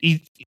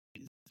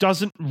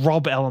doesn't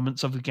rob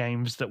elements of the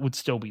games that would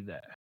still be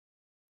there.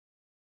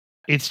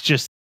 It's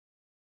just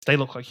they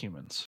look like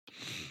humans.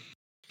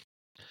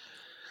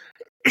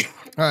 All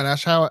right,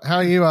 Ash, how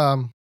are you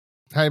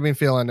been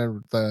feeling,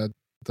 and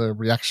the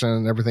reaction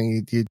and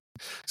everything? You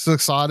still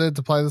excited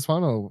to play this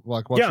one, or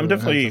like? Yeah, I'm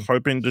definitely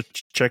hoping to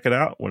check it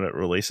out when it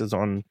releases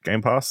on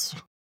Game Pass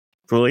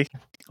fully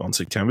on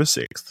September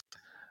 6th.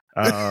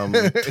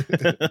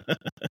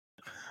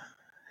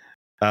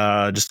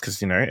 Just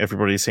because, you know,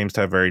 everybody seems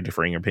to have very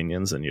differing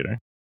opinions, and, you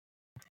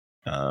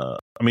know,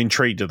 I'm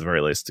intrigued at the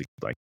very least to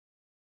like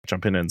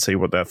jump in and see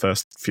what that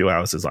first few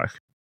hours is like.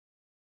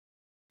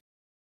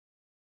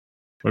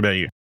 What about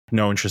you?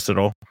 No interest at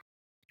all?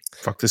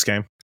 Fuck this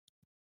game.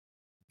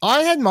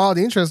 I had mild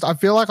interest. I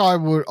feel like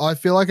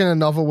in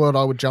another world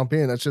I would jump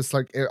in. It's just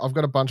like I've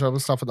got a bunch of other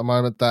stuff at the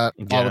moment that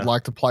I would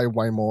like to play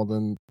way more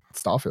than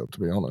Starfield, to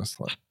be honest.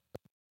 Like,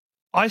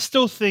 I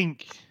still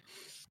think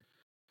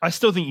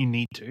you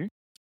need to.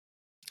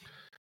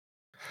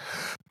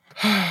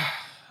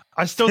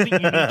 I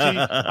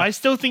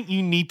still think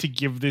you need to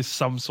give this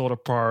some sort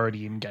of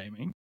priority in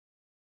gaming.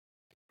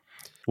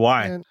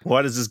 Why? And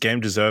why does this game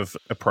deserve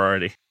a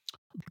priority?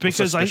 Because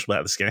what's so special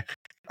about this game?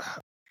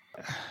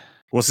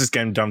 What's this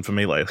game done for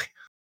me lately?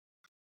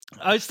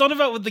 It's not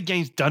about what the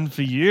game's done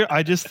for you.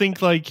 I just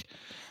think like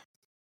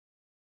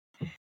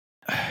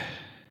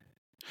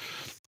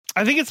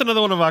I think it's another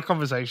one of our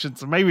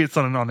conversations, and maybe it's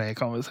not an on-air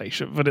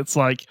conversation, but it's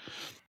like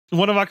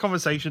one of our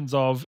conversations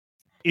of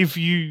if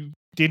you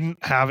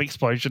didn't have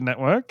Explosion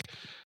Network,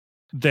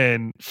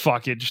 then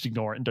fuck it, just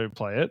ignore it and don't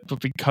play it. But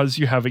because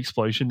you have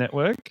Explosion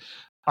Network,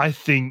 I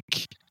think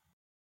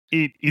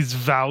it is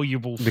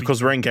valuable for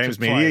because you we're in to games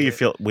play media. You it.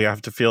 feel we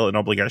have to feel an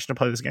obligation to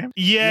play this game.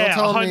 Yeah, you're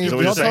telling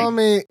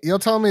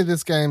me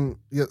this game.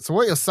 So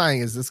what you're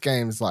saying is this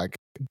game is like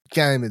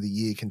game of the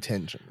year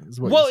contention.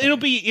 Well, it'll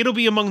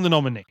be among the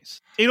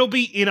nominees. It'll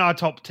be in our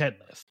top 10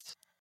 lists.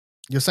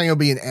 You're saying it'll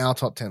be in our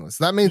top 10 list.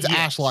 That means Yes.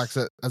 Ash likes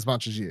it as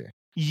much as you.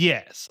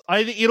 Yes,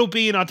 I think it'll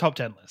be in our top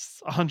 10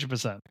 lists.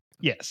 100%.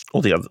 Yes.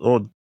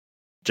 Or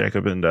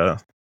Jacob and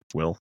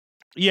Will.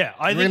 Yeah,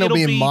 I think it'll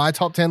be in my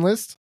top 10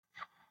 list.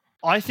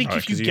 I think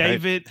if you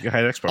gave it, you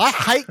hate Xbox. I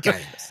hate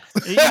games.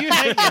 you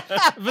hate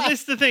it. But this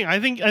is the thing. I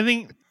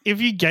think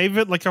if you gave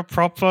it like a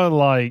proper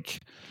like,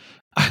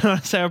 I don't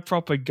want to say a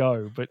proper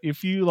go, but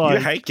if you like,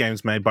 you hate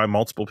games made by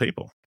multiple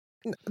people.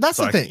 That's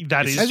the thing.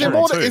 That is is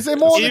there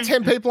more than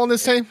 10 people on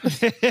this team?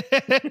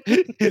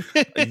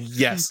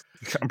 Yes,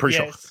 I'm pretty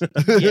sure.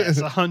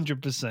 Yes,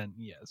 100%.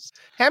 Yes.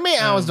 How many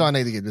hours do I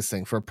need to give this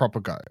thing for a proper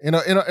go?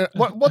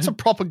 What's a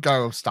proper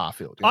go of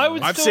Starfield?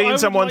 I've seen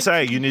someone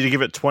say you need to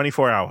give it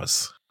 24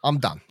 hours. I'm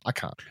done. I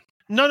can't.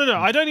 No.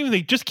 I don't even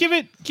think. Just give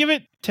it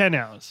 10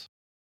 hours,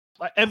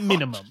 like at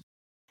minimum.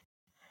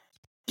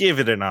 Give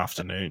it an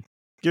afternoon.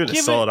 Give it a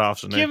solid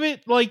afternoon. Give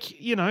it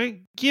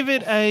give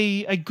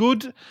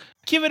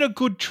it a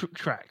good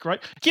track, right?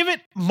 Give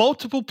it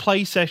multiple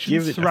play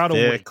sessions throughout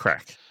a week.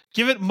 Crack.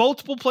 Give it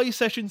multiple play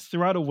sessions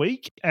throughout a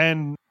week,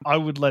 and I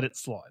would let it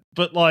slide.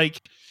 But like,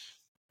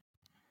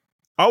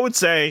 I would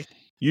say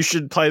you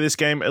should play this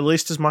game at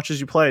least as much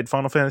as you played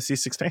Final Fantasy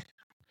 16.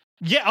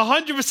 Yeah,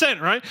 100%,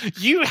 right?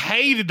 You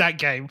hated that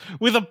game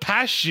with a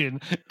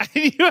passion, and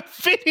you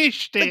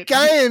finished it. The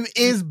game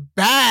is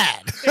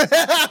bad.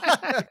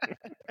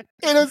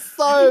 It is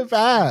so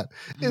bad.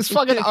 It's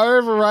fucking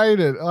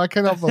overrated. I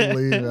cannot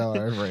believe how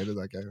overrated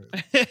that game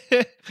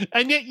is.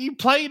 And yet you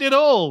played it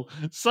all.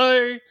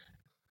 So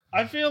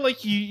I feel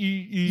like you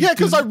yeah,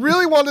 because I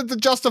really wanted to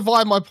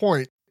justify my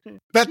point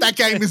that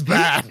game is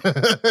bad.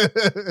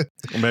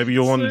 Or maybe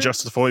you'll want to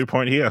justify your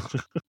point here.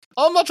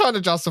 I'm not trying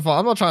to justify.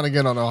 I'm not trying to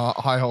get on a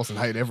high horse and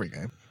hate every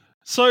game.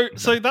 So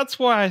that's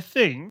why I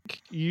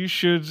think you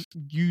should.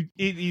 It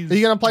is. Are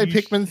you going to play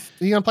Pikmin?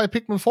 Are you going to play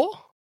Pikmin 4?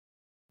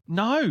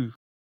 No.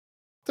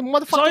 Then what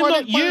the fuck? I'm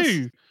not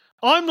you.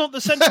 I'm not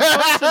the central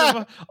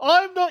person.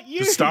 I'm not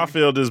you.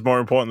 Starfield is more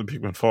important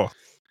than Pikmin 4.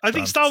 I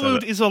think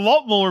Starfield is a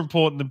lot more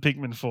important than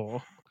Pikmin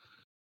 4.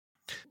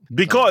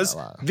 Because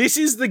this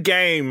is the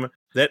game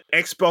that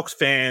Xbox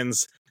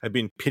fans have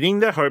been pinning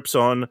their hopes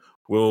on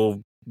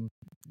will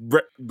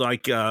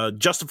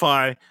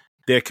justify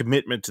their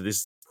commitment to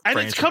this. And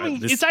franchise, it's coming.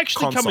 It's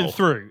actually console. coming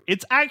through.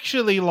 It's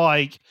actually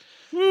like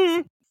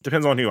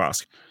depends on who you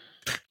ask.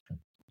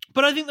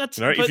 But I think that's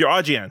if you're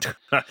IGN.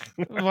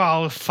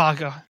 Well,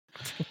 fuck.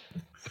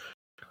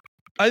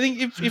 I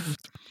think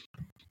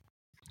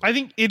I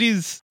think it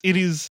is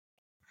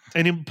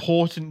an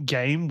important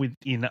game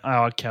within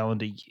our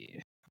calendar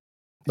year.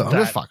 No, I'm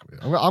just fucking with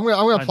it. I'm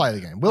going to play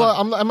the game.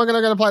 Am I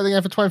going to play the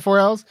game for 24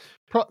 hours?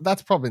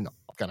 That's probably not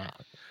going to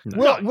happen.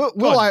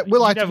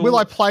 Will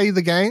I play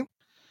the game?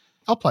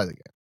 I'll play the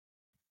game.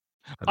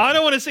 I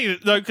don't want to see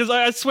it though, because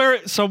I swear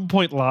at some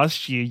point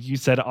last year you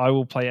said I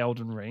will play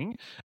Elden Ring,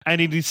 and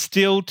it is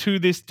still to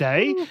this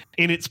day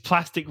in its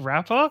plastic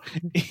wrapper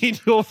in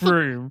your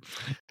room.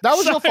 That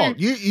was your fault.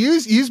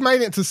 You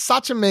made it to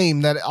such a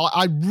meme that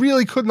I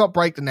really could not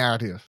break the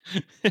narrative.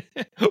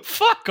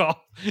 Fuck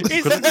off!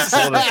 You could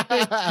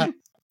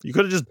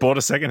have just bought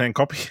a secondhand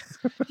copy.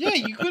 Yeah,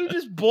 you could have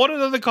just bought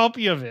another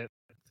copy of it.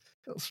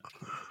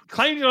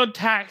 Claimed it on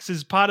tax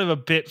as part of a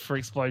bit for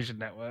Explosion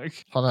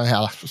Network. I don't know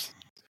how.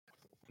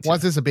 Why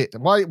is this a bit?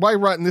 Why are you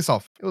writing this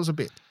off? It was a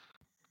bit.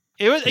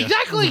 It was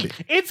exactly.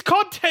 It's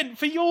content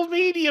for your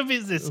media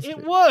business.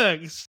 It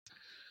works.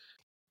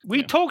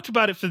 We talked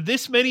about it for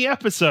this many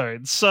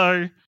episodes,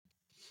 so.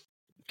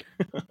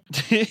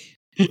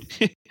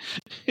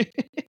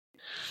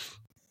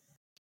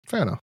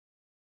 Fair enough.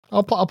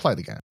 I'll play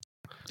the game.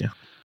 Yeah,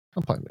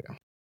 I'll play the game.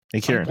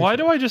 Hey, Kieran. Why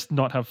do I just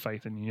not have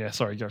faith in you? Yeah,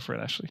 sorry, go for it,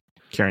 Ashley.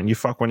 Kieran, you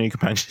fuck one of your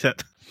companions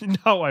yet?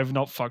 No, I've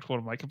not fucked one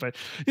of my companions.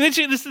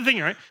 Literally, this is the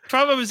thing, right?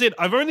 12 hours in,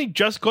 I've only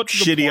just got to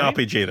the shitty point.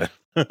 RPG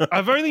then.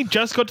 I've only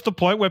just got to the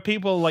point where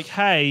people are like,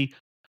 hey,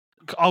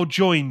 I'll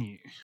join you.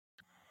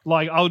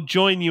 Like, I'll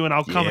join you and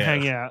I'll come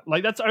hang out.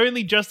 Like, that's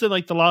only just in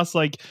like the last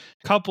like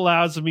couple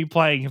hours of me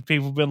playing have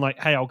people been like,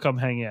 hey, I'll come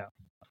hang out.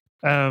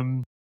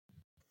 I've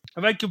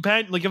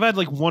had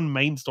like one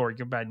main story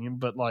companion,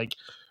 but like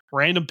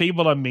random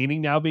people I'm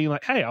meeting now being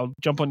like, hey, I'll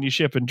jump on your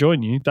ship and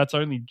join you. That's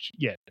only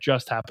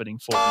just happening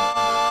for me.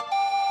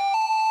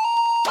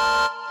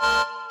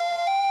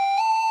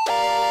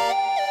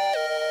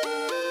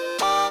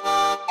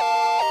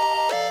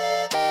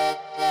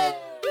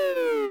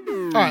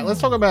 All right,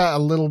 let's talk about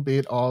a little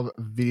bit of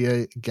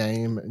video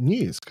game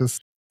news because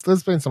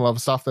there's been some other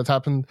stuff that's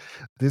happened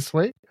this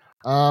week.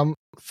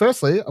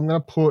 Firstly, I'm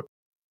going to put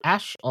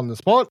Ash on the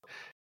spot.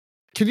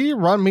 Can you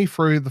run me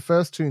through the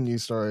first 2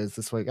 news stories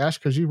this week, Ash?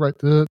 Because you wrote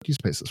the news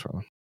pieces for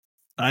them.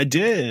 I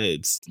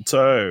did.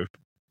 So,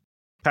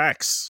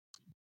 PAX.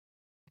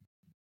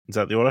 Is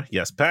that the order?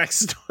 Yes,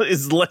 PAX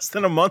is less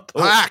than a month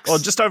away. PAX! Or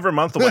just over a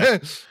month away,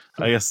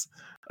 I guess.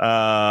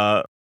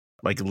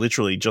 Like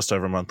literally just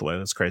over a month away.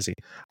 That's crazy.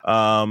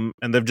 And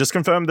they've just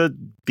confirmed that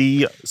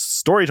the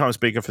storytime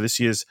speaker for this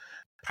year's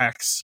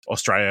PAX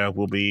Australia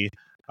will be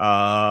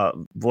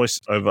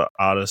voice-over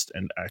artist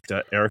and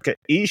actor Erika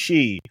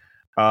Ishii.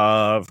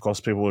 Of course,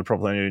 people would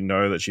probably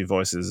know that she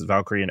voices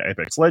Valkyrie in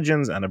Apex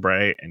Legends, Anna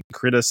Bray and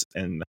Kritis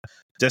in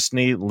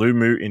Destiny,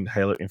 Lumu in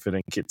Halo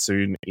Infinite,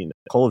 Kitsune in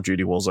Call of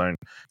Duty Warzone,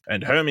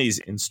 and Hermes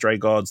in Stray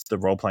Gods, the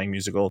role-playing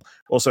musical.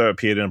 Also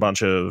appeared in a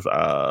bunch of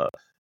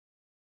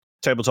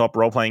tabletop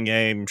role-playing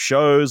game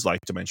shows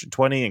like Dimension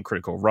 20 and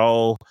Critical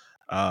Role.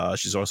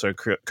 She's also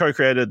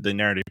co-created the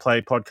Narrative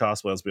Play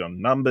podcast, Worlds Beyond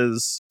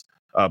Numbers,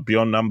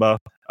 Beyond Number.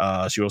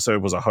 She also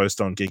was a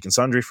host on Geek and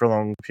Sundry for a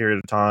long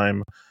period of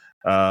time.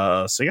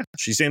 So yeah,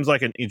 she seems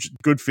like a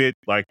good fit,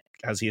 like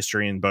has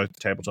history in both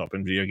tabletop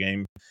and video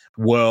game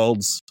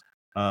worlds.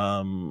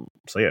 So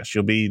yeah,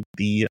 she'll be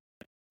the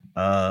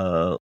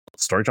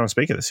storytime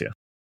speaker this year.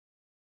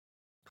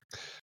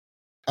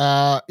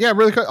 Yeah,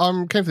 really cool.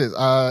 I'm keen for this.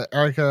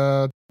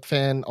 Erika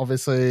fan,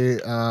 obviously.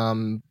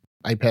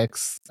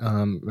 Apex,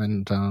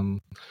 and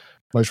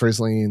most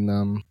recently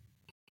in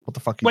what the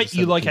fuck? Wait,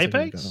 you like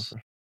Apex?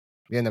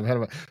 Yeah, never heard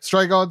of it.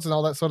 Stray Gods and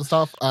all that sort of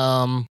stuff.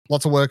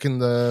 Lots of work in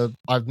the.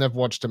 I've never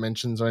watched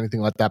Dimensions or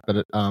anything like that,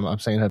 but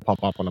I've seen her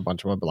pop up on a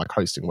bunch of other like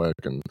hosting work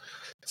and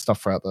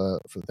stuff throughout the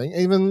thing.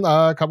 Even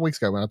a couple weeks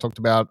ago when I talked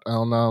about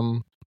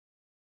on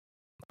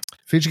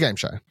Future Game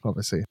Show,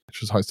 obviously,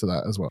 she was host of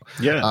that as well.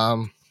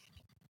 Yeah.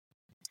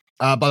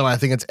 By the way, I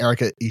think it's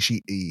Erika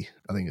Ishii.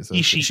 I think it's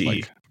Ishii.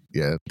 Like,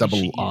 yeah, double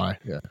Ishii. I.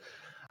 Yeah.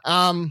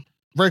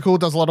 Very cool.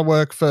 Does a lot of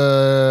work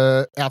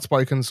for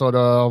Outspoken, sort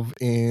of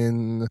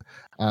in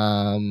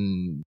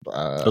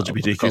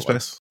LGBTQ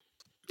space.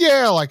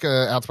 Yeah, like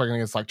Outspoken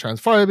against like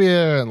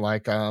transphobia and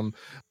like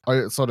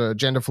sort of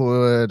gender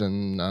fluid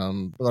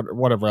and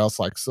whatever else,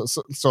 like sort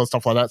of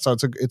stuff like that. So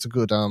it's a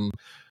good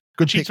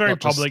good. She's very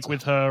public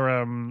with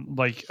her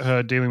like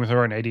her dealing with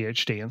her own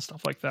ADHD and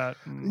stuff like that.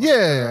 And,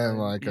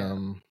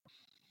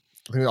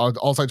 I think I'd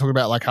also talk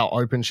about like how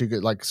open she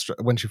could, like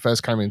when she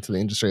first came into the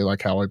industry,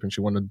 like how open she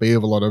wanted to be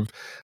of a lot of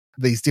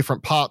these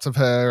different parts of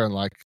her, and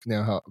like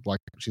now how like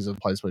she's at a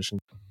place where she,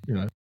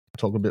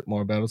 talk a bit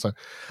more about it. So,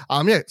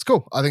 yeah, it's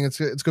cool. I think it's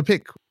a good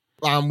pick.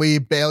 We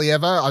barely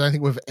ever. I don't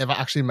think we've ever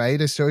actually made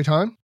a story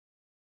time,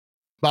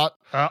 but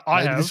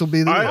I have. This will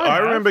be the. I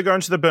remember going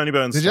to the Bernie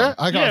Burns. Did you?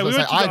 I've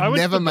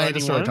never made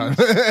a story time.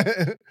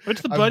 Went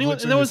to the Bernie one,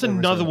 and there was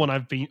another one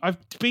I've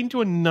been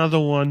to another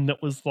one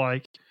that was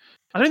like.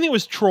 I don't think it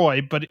was Troy,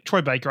 but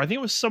Troy Baker. I think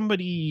it was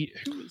somebody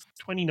who was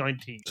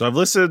 2019. So I've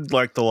listed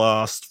like the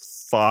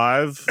last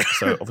 5.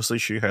 So obviously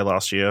Shuhei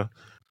last year,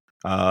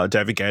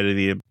 David Gator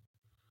the year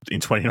in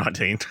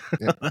 2019,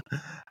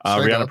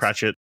 Rihanna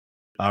Pratchett,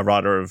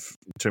 writer of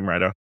Tomb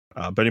Raider,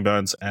 Bernie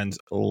Burns, and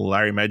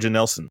Larry Major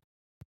Nelson.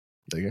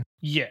 There you go.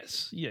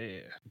 Yes, yeah.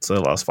 So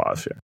the last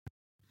 5, yeah.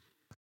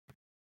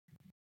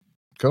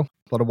 Cool.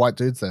 A lot of white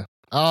dudes there.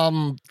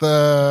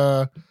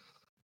 The.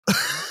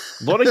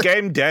 A lot of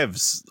game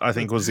devs, I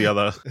think, was the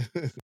other,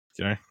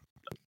 a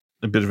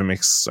bit of a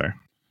mix. So,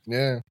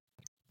 yeah,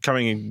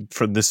 coming in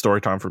for this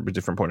story time from a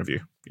different point of view.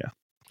 Yeah,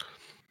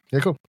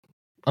 cool.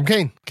 I'm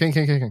keen.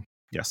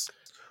 Yes.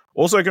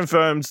 Also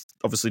confirmed,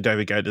 obviously,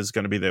 David Gator is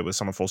going to be there with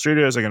Summerfall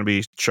Studios. They're going to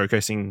be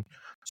showcasing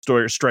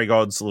Stray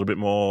Gods a little bit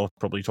more,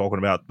 probably talking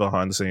about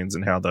behind the scenes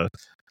and how the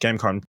game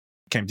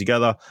came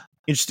together.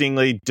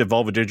 Interestingly,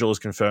 Devolver Digital has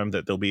confirmed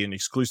that there'll be an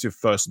exclusive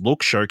first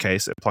look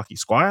showcase at Plucky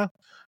Squire,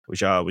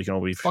 which we can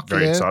all be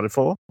very excited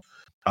for.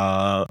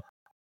 That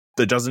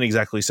doesn't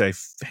exactly say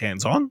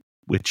hands-on,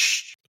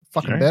 which...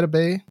 Fucking better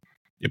be.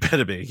 It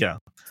better be, yeah.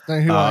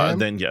 Know who I am.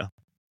 Then, yeah.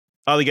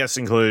 Other guests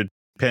include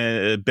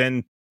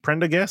Ben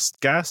Prendergast,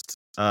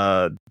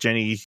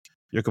 Jenny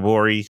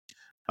Yokobori,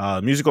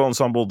 musical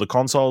ensemble The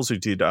Consoles, who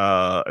did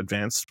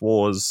Advanced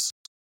Wars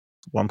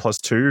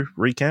 1+2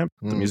 Recamp,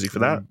 the music for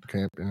that.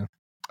 Camp, yeah.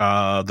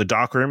 The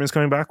Dark Room is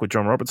coming back with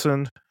John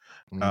Robertson.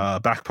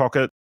 Back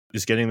Pocket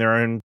is getting their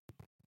own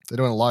They're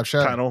doing a live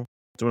show. Panel,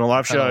 doing a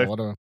live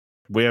show.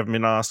 We haven't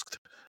been asked.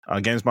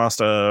 Games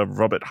Master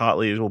Robert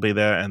Hartley will be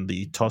there, and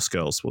the TOS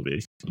girls will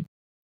be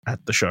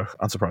at the show,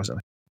 unsurprisingly.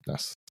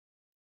 Yes.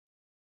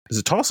 Is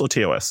it TOS or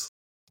TOS?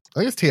 I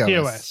think it's TOS.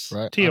 TOS.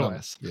 Right?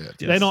 TOS. Yeah. Yes.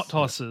 They're not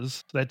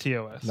TOSs. They're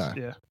TOS. No.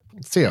 Yeah.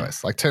 It's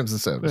TOS, like terms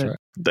of service, right?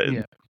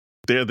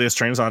 Their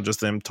streams aren't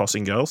just them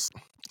tossing girls.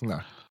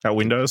 No. Out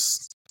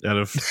windows, out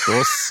of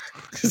doors.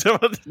 Is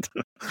that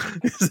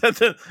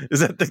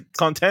the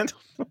content?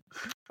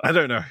 I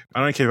don't know.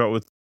 I don't keep up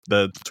with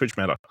the Twitch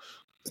meta.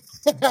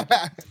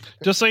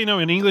 Just so you know,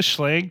 in English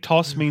slang,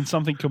 toss means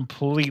something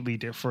completely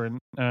different,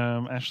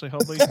 Ashley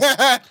Hobley.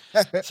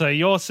 So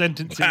your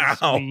sentences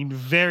mean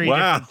very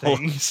different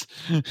things.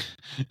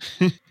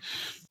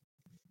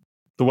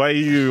 The way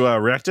you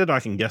reacted, I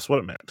can guess what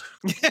it meant.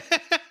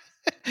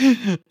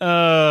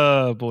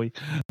 Oh boy.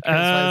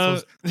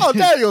 Oh,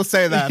 now you'll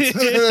say that.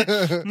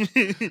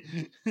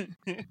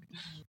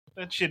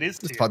 That shit is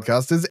This tier.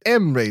 podcast is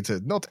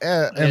M-rated, not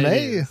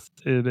MA.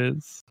 It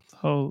is.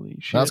 Holy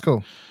shit. That's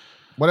cool.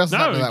 What else is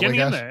happening that getting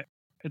week, in Ash? there.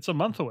 It's a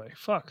month away.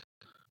 Fuck.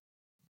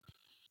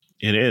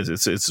 It is.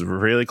 It's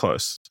really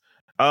close.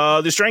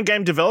 The Australian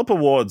Game Developer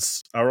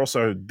Awards are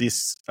also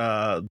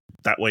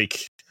that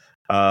week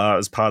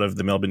as part of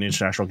the Melbourne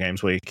International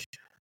Games Week.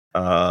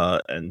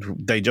 And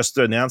they just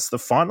announced the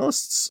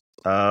finalists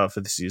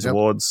for this year's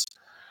awards.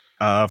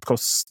 Of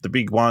course, the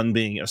big one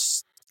being a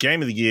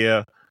Game of the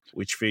Year,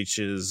 which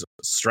features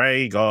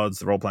Stray Gods,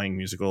 the role-playing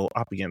musical,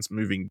 up against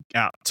Moving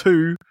Out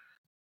 2,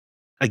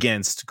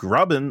 against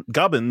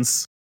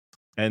Gubbins,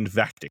 and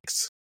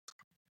Vactix.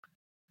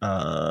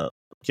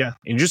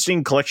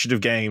 Interesting collection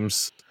of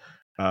games.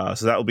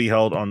 So that will be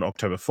held on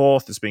October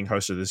 4th. It's being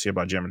hosted this year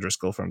by Gemma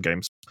Driscoll from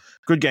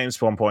Good Games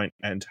Spawn Point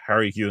and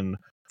Harry Yun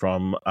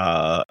from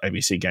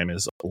ABC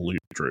Gamers Loot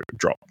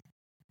Drop.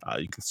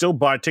 You can still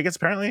buy tickets,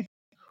 apparently,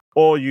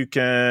 or you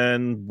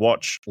can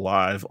watch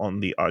live on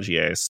the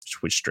RGA's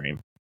Twitch stream.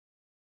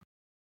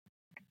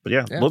 But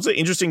yeah, lots of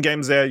interesting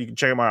games there. You can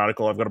check out my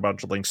article. I've got a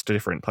bunch of links to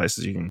different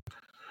places you can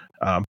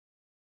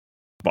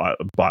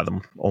buy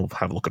them or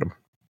have a look at them.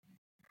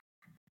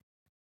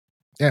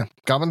 Yeah,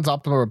 Gubbins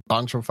up for a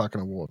bunch of fucking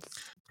awards.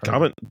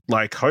 Gubbins,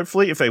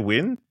 hopefully, if they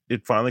win,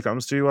 it finally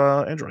comes to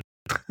Android.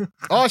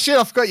 Oh shit!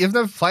 I forgot you've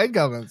never played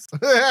Gubbins.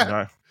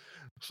 No,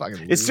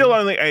 Fucking it's still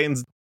only in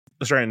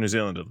Australia and New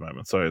Zealand at the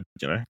moment, so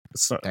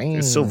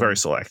it's still very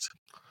select.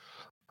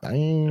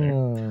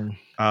 Damn.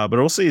 But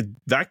also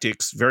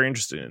Vactix, very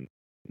interesting.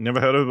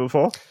 Never heard of it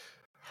before.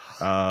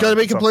 Going to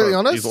be completely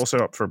honest, he's also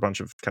up for a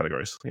bunch of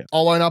categories. Yeah,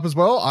 I'll own up as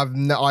well.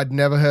 I'd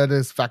never heard of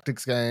this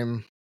Vactix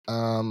game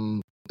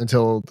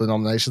until the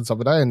nominations of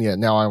the day, and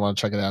now I want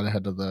to check it out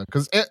ahead of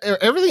because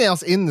everything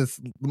else in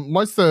this,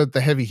 most of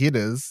the heavy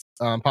hitters,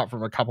 apart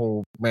from a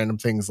couple random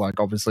things like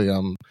obviously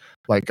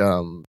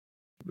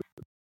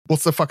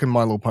what's the fucking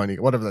My Little Pony,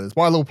 whatever that is.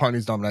 My Little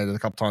Pony's nominated a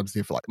couple times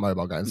here for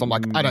mobile games. So I'm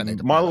like, I don't need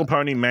to. My Little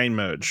Pony main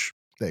merge.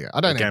 There you go.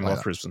 I don't need to play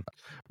that. Brisbane.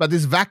 But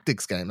this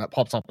Vactix game that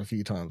pops up a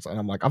few times, and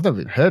I'm like, I've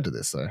never even heard of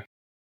this, so I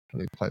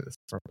need to play this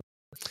properly.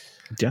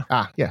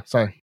 Yeah.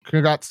 So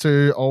congrats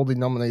to all the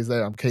nominees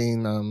there. I'm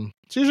keen.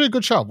 It's usually a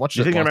good show. Watch it.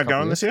 You thinking about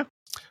going this year?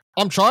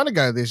 I'm trying to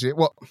go this year.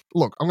 Well,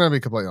 look, I'm going to be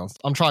completely honest.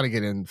 I'm trying to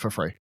get in for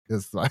free.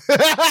 It's like,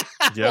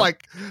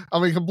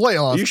 completely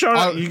honest. You sure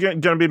you're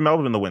going to be in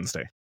Melbourne on the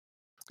Wednesday?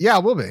 Yeah, I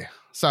will be.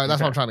 So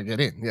that's why I'm trying to get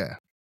in. Yeah,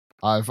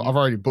 I've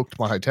already booked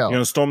my hotel. You're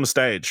going to storm the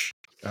stage.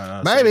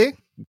 Maybe.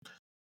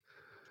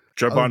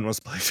 Joe Biden wants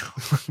to play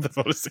the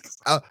Photo 6.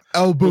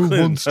 Elbow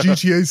wants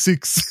GTA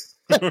 6.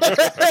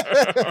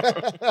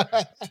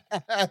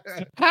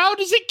 How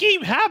does it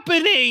keep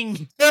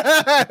happening?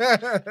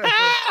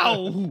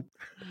 How?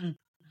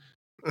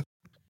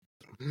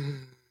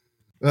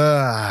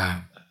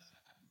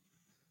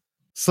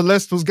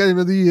 Celeste was Game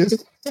of the Year.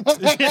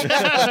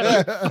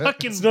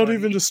 It's not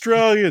even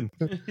Australian.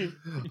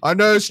 I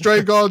know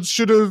Stray Gods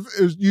should have.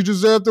 You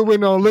deserve the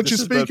winner. I'll let you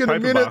speak in a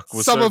minute.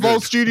 Some of all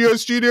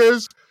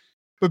studios.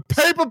 But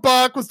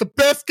Paperbark was the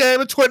best game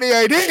of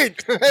 2018.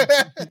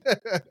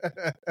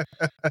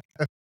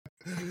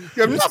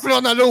 You have nothing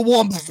on that little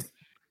womp.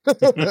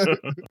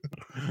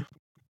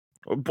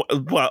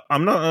 Well,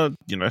 I'm not.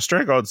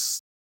 Stray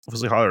Gods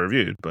obviously highly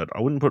reviewed, but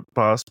I wouldn't put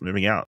past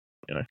Moving Out.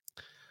 Yeah,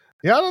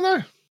 I don't know.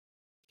 I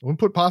wouldn't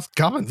put past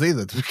Gubbins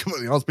either, to be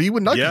completely honest. But you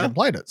wouldn't know because you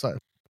played it. So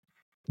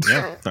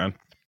yeah,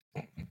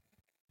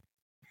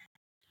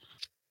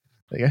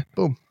 there you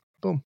go.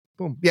 Boom.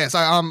 Yeah, so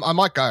I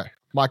might go.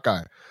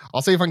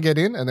 I'll see if I can get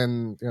in, and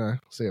then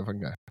see if I can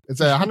go. It's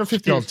a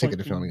 $150 ticket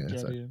if you want to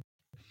go. So. Do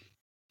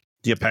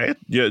you pay it?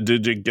 Yeah,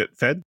 did you get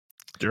fed?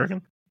 Do you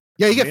reckon?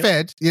 Yeah, you get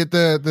fed. Yeah,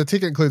 the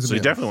ticket includes. So you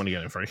definitely want to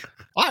get it free.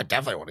 I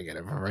definitely want to get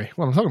it for free.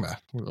 What am I talking about?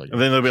 And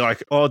then they'll be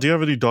like, "Oh, do you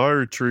have any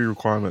dietary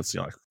requirements?"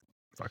 You're like,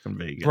 "Fucking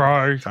vegan,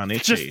 bro. Can't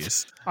eat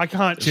cheese. I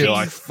can't." You're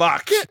like,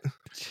 "Fuck."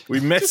 We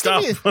messed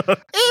up.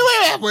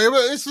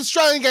 It's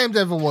Australian Game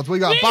Dev Awards. We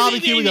got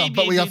barbecue. We got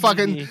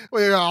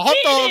hot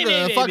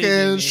dog,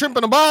 fucking shrimp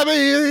and a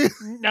barbie.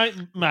 No,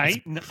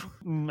 mate.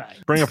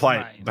 Bring a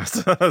plate. Mate.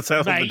 That's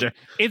how mate,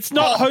 it's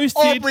not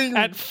hosted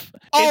at.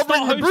 I'll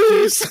bring the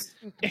Bruce.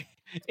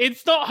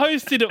 It's not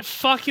hosted at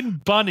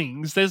fucking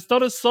Bunnings. There's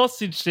not a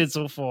sausage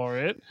sizzle for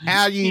it.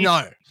 How do you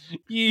know?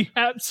 You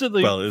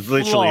absolutely. Well, it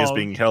literally is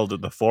being held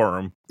at the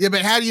forum. Yeah,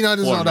 but how do you know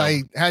there's not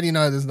a? How do you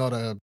know there's not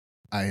a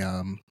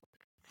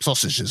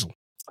sausage sizzle?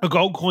 A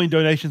gold coin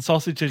donation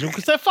sausage sizzle,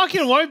 because there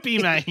fucking won't be,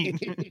 mate.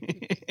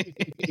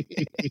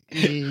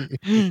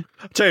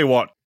 Tell you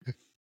what,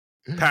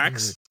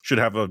 PAX should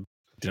have a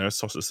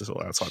sausage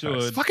sizzle outside.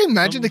 Fucking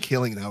imagine the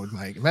killing that would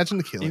make. Imagine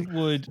the killing. It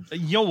would.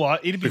 You know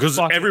what? It'd be because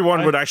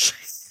everyone would actually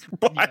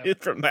buy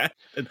it from that,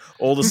 and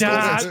all the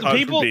stores.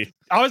 People.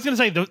 I was gonna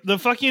say the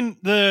fucking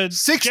the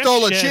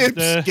 $6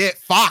 chips get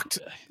fucked.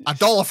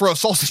 $1 for a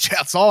sausage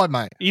outside,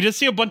 mate. You just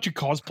see a bunch of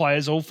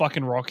cosplayers all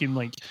fucking rocking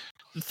like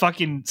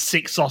fucking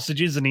 6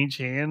 sausages in each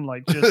hand,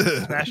 like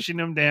just smashing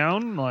them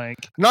down.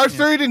 Like no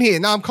food in here.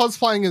 No, I'm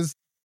cosplaying as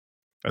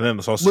And then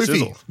the sausage Luffy.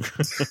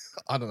 sizzle.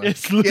 I don't know.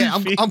 It's Yeah,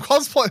 Luffy. I'm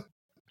cosplaying.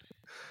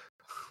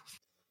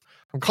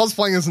 I'm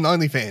cosplaying as an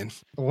OnlyFan.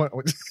 What?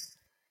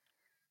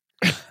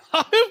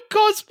 I'm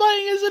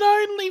cosplaying as an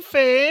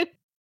OnlyFan.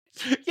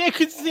 Yeah,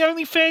 because it's the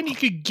only fan you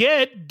could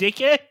get,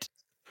 dickhead.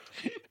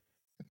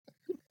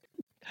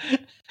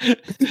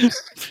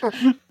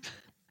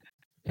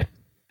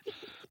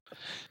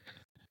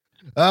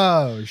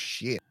 Oh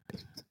shit.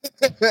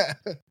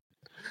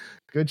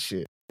 Good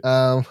shit.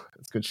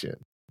 It's good shit.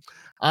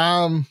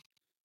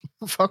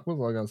 Fuck, what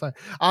was I gonna say?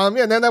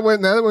 Yeah, now that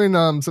we're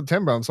in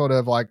September, I'm sort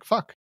of like,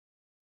 fuck.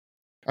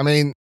 I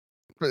mean,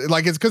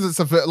 like it's because it's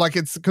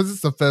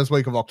the first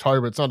week of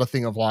October. It's not a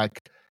thing of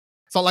like,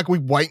 it's not like we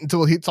wait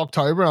until it hits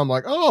October. I'm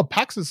like, oh,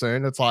 PAX is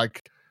soon. It's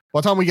like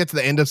by the time we get to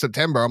the end of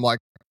September, I'm like,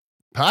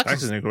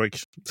 PAX is next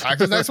week.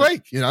 PAX is next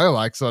week. You know,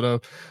 like sort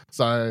of.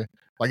 So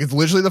like it's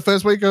literally the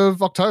first week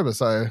of October.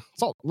 So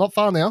it's not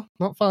far now.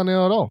 Not far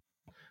now at all.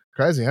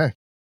 Crazy, hey.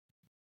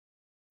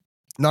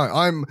 No,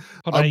 I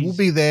will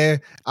be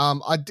there.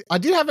 I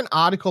did have an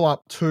article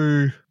up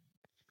to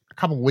a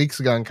couple of weeks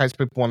ago in case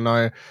people want to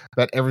know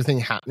about everything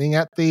happening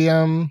at the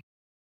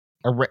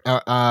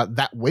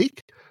that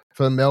week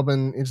for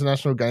Melbourne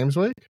International Games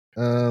Week.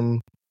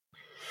 Because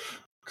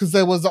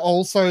there was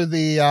also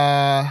the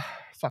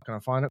fuck, can I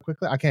find it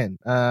quickly? I can.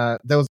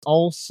 There was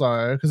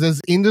also, because there's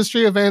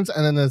industry events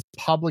and then there's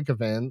public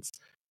events.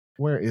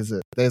 Where is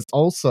it? There's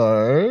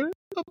also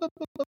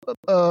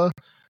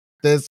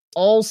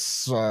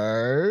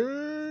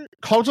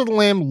Cult of the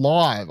Lamb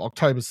Live,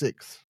 October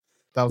 6th.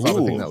 That was the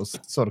other thing that was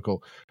sort of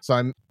cool.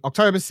 So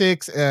October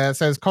 6th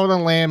says Cult of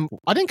the Lamb.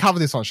 I didn't cover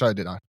this on show,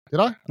 did I? Did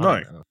I? No. All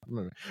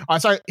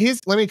right, so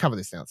let me cover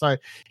this now. So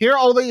here are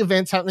all the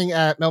events happening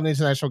at Melbourne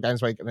International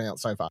Games Week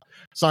announced so far.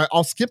 So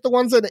I'll skip the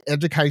ones that are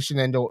education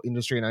and or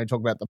industry and only talk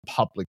about the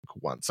public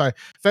ones. So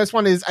first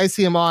one is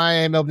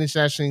ACMI Melbourne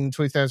International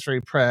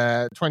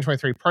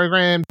 2023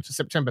 program to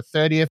September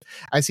 30th.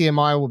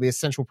 ACMI will be a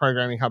central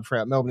programming hub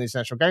throughout Melbourne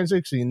International Games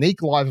Week, so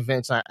unique live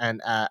events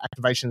and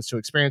activations to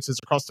experiences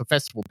across the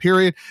festival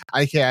period,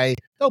 aka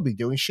they'll be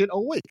doing shit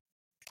all week.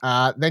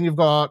 Then you've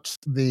got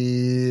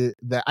the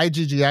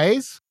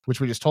AGGAs, which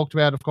we just talked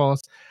about, of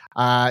course.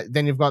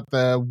 Then you've got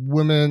the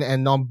Women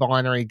and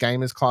Non-Binary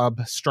Gamers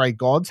Club Stray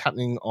Gods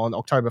happening on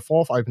October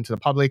 4th, open to the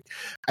public.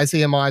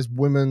 ACMI's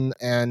Women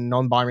and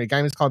Non-Binary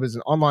Gamers Club is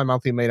an online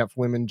monthly meetup for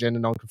women, gender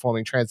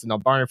non-conforming, trans and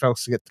non-binary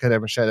folks to get together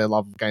and share their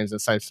love of games in a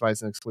safe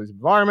space and exclusive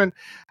environment.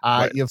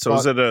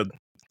 Is it an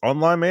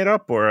online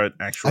meetup or an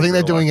actual? I think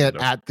they're doing it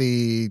at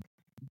the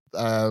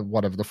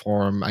whatever the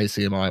forum,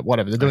 ACMI,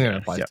 whatever. They're doing it in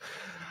a place. Yeah.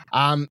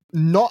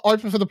 Not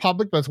open for the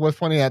public, but it's worth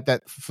pointing out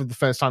that for the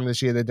first time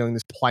this year, they're doing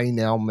this Play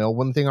Now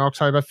Melbourne thing on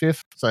October 5th.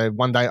 So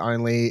one day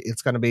only.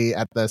 It's going to be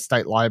at the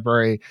State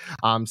Library.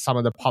 Some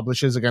of the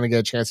publishers are going to get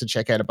a chance to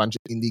check out a bunch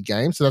of indie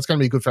games. So that's going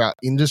to be good for our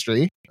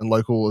industry and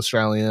local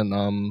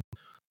Australian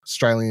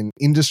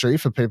industry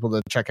for people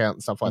to check out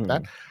and stuff like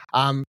that.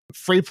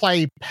 Free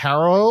Play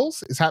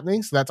Parallels is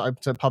happening, so that's open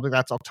to public.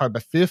 That's October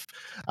 5th.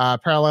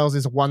 Parallels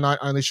is a one-night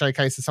only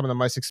showcase of some of the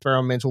most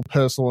experimental,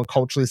 personal, and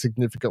culturally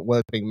significant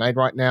work being made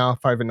right now.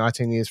 For over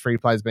 19 years, Free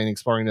Play has been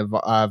exploring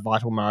the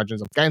vital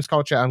margins of games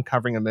culture,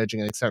 uncovering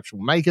emerging and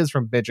exceptional makers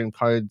from bedroom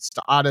codes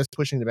to artists,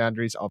 pushing the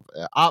boundaries of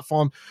art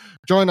form.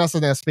 Join us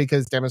and our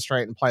speakers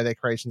demonstrate and play their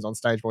creations on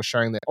stage while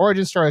sharing their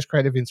origin stories,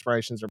 creative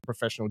inspirations, and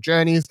professional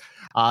journeys.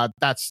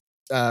 That's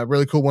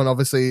really cool one.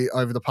 Obviously,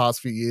 over the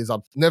past few years,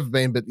 I've never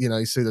been, but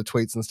you see the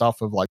tweets and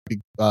stuff of like big,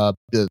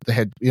 the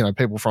head,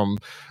 people from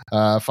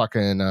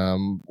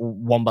fucking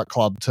Wombat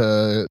Club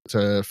to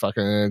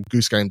fucking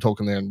Goose Game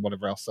talking there and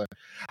whatever else. So,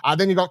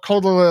 then you got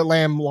Cult of the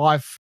Lamb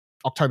Live.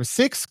 October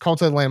 6th, Cult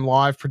of the Lamb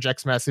Live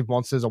projects Massive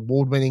Monsters'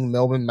 award-winning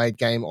Melbourne-made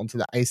game onto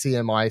the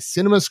ACMI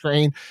cinema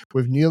screen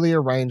with newly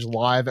arranged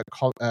live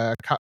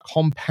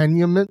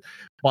accompaniment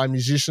by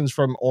musicians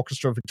from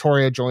Orchestra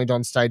Victoria, joined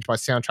on stage by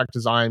soundtrack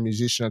designer,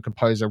 musician, and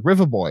composer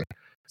Riverboy.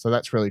 So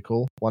that's really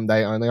cool. One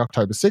day only,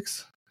 October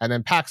 6th. And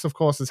then PAX, of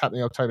course, is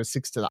happening October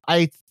 6th to the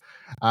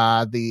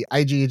 8th. The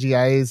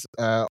AGGA's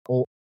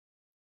or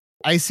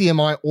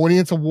ACMI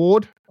Audience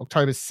Award,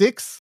 October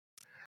 6th.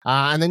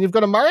 And then you've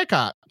got a Mario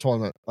Kart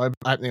tournament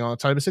opening on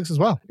October 6th as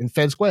well in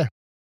Fed Square.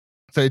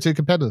 32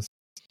 competitors.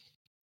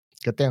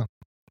 Get down.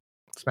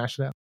 Smash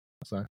it out.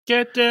 So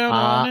get down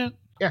on it.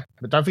 Yeah,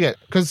 but don't forget,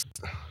 because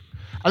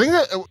I think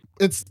that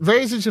it's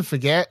very easy to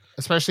forget,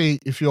 especially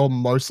if you're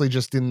mostly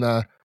just in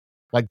the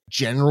like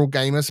general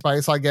gamer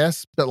space, I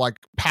guess. But like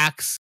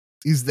PAX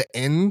is the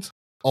end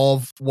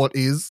of what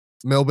is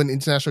Melbourne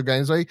International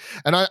Games Week.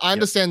 And I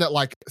understand that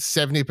like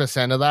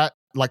 70% of that,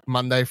 like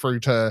Monday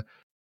through to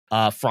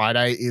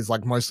Friday, is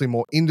like mostly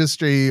more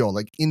industry or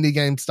like indie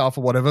game stuff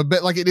or whatever,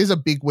 but like it is a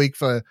big week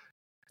for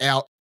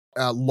our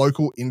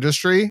local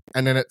industry,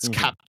 and then it's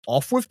capped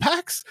off with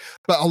PAX.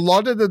 But a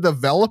lot of the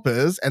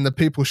developers and the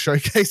people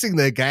showcasing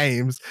their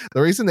games,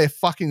 the reason they're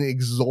fucking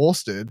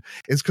exhausted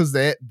is because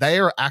they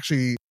are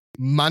actually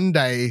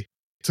Monday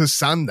to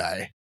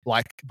Sunday,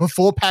 like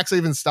before PAX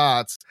even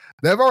starts,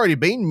 they've already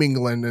been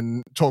mingling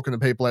and talking to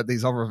people at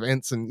these other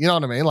events, and you know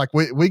what I mean. Like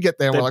we get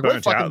there, and They're we're like, we're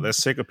burnt out. fucking, They're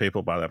sick of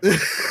people by that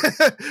point.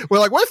 we're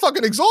like, we're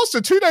fucking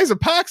exhausted. 2 days of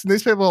PAX, and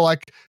these people are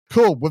like,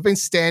 cool. We've been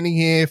standing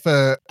here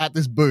at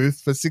this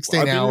booth for 16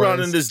 I've been hours.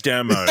 running this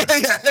demo for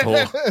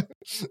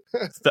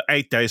the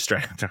 8 days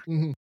straight.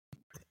 Mhm.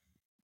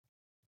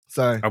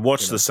 So I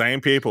watched the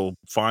same people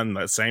find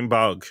that same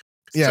bug.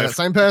 Yeah, the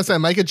same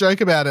person. Make a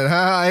joke about it.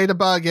 I ate a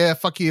bug. Yeah,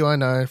 fuck you. I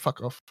know.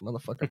 Fuck off,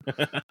 motherfucker.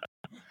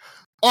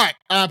 All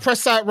right. Press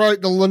Start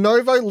wrote, the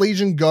Lenovo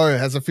Legion Go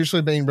has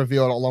officially been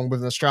revealed along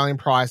with an Australian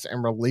price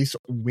and release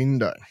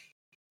window.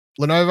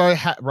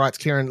 Lenovo writes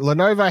Kieran,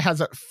 Lenovo has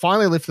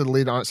finally lifted the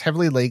lid on its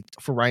heavily leaked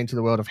foray into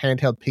the world of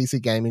handheld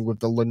PC gaming with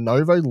the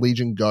Lenovo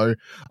Legion Go,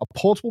 a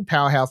portable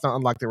powerhouse not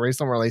unlike the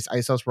recently released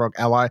Asus ROG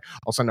Ally,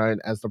 also known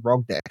as the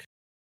ROG Deck.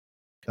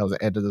 That was an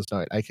editor's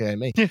note, aka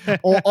me.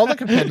 Or other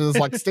competitors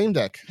like Steam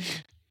Deck.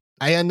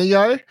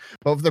 Neo,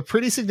 but with the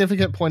pretty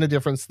significant point of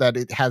difference that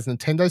it has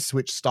Nintendo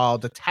Switch style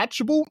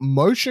detachable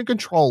motion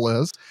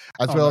controllers,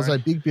 as well as a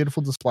big,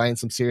 beautiful display and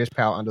some serious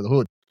power under the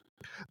hood.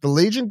 The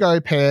Legion Go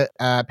pairs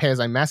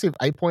a massive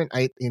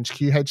 8.8-inch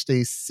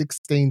QHD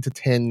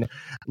 16:10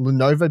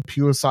 Lenovo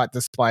PureSight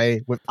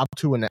display with up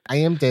to an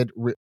AMD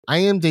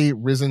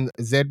Ryzen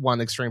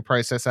Z1 Extreme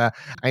processor,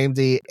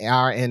 AMD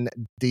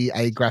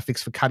RNDA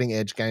graphics for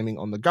cutting-edge gaming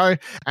on the go,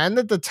 and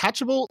the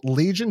detachable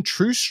Legion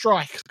True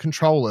Strike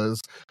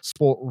controllers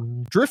sport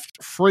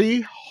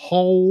drift-free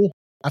whole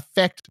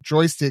effect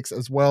joysticks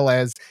as well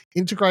as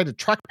integrated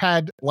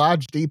trackpad,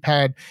 large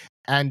D-pad,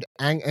 and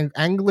an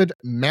angled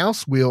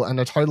mouse wheel and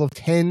a total of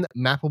 10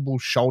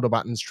 mappable shoulder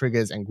buttons,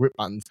 triggers, and grip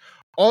buttons.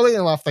 Oddly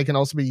enough, they can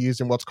also be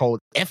used in what's called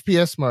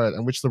FPS mode,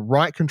 in which the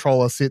right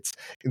controller sits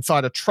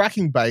inside a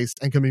tracking base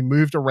and can be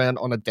moved around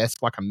on a desk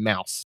like a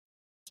mouse.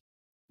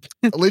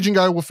 The Legion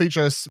Go will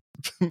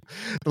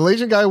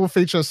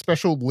feature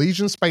special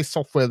Legion Space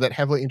software that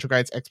heavily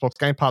integrates Xbox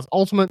Game Pass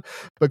Ultimate,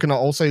 but can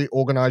also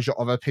organize your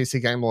other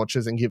PC game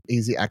launches and give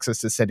easy access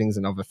to settings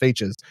and other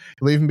features.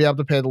 You'll even be able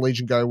to pair the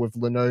Legion Go with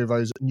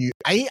Lenovo's new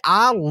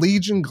AR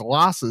Legion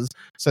glasses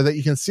so that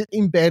you can sit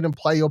in bed and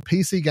play your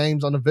PC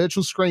games on a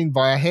virtual screen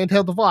via a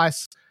handheld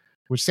device,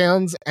 which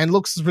sounds and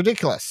looks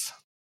ridiculous,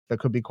 but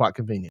could be quite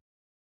convenient.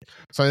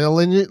 So the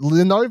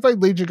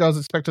Lenovo Legion Go is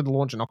expected to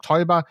launch in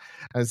October.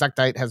 An exact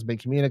date has been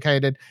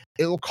communicated.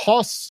 It will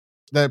cost,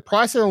 the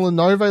price of the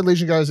Lenovo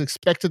Legion Go is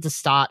expected to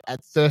start at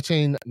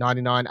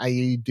 $13.99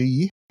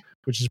 AED,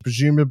 which is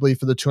presumably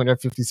for the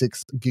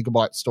 256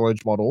 gigabyte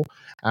storage model,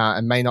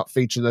 and may not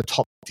feature the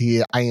top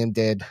tier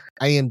AMD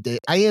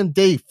Ryzen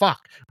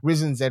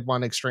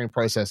Z1 Extreme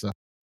processor.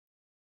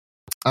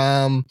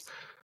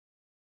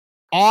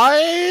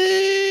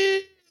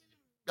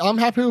 I'm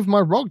happy with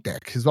my ROG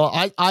deck as well.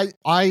 I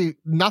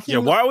nothing. Yeah,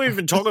 why are we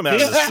even talking about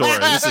this story?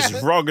 This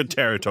is ROG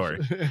territory.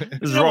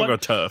 This is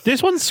ROG turf.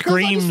 This one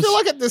screams. I just feel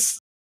like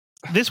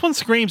this one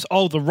screams,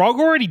 oh, the ROG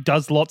already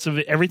does lots of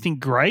everything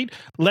great.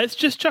 Let's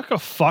just chuck a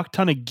fuck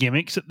ton of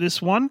gimmicks at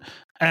this one,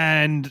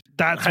 and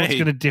that's what's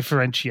going to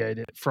differentiate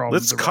it from.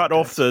 Let's cut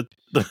off the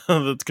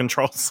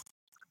controls.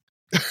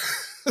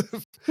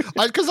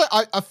 Because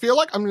I feel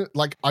like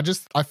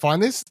I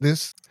find this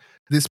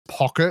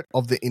pocket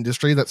of the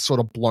industry that's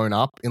sort of blown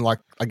up in I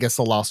guess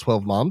the last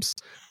 12 months,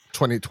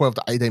 12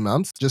 to 18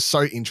 months, just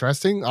so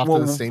interesting after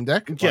the Steam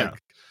Deck. Yeah.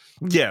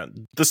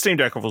 The Steam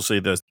Deck, obviously,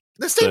 the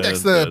Steam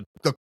Deck's the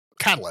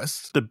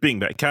catalyst. The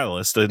big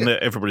catalyst, and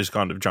everybody's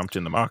kind of jumped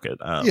in the market.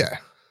 Yeah.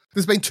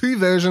 There's been three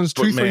versions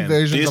of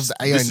the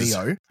AO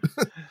Neo.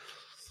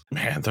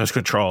 Man, those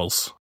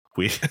controls.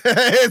 Weird.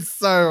 It's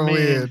so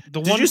weird.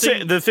 Did you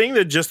say the thing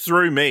that just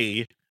threw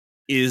me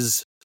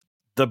is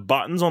the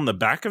buttons on the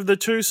back of the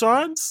two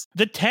sides?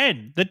 The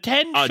 10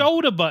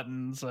 shoulder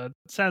buttons.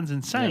 Sounds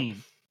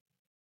insane.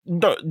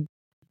 No,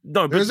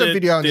 there's a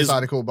video in this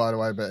article, by the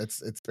way, but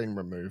it's been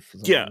removed.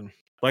 Yeah,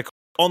 like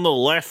on the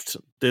left,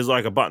 there's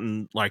like a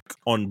button like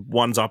on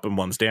one's up and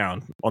one's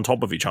down on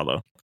top of each other.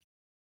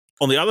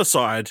 On the other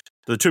side,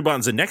 the two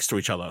buttons are next to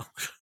each other.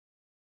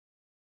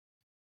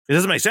 It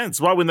doesn't make sense.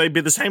 Why wouldn't they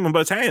be the same on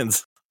both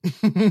hands? I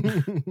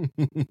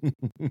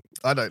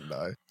don't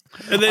know.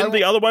 And then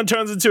the other one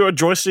turns into a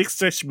joystick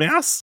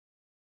mouse.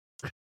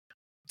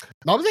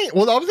 The other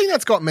thing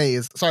that's got me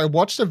is, so I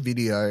watched a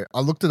video,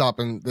 I looked it up,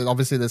 and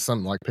obviously there's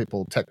some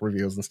people, tech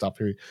reviewers and stuff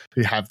who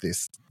have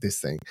this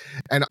thing,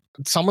 and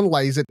someone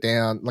lays it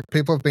down. Like,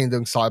 people have been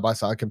doing side by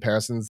side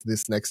comparisons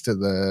this next to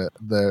the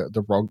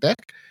ROG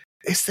deck.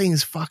 This thing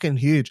is fucking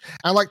huge,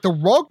 and the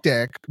ROG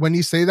deck, when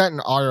you see that in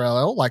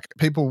IRL,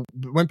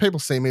 when people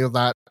see me with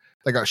that,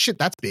 they go, shit,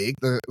 that's big.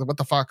 What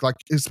the fuck?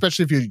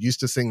 Especially if you're used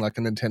to seeing a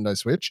Nintendo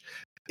Switch.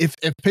 If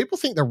people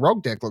think the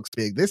ROG deck looks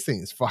big, this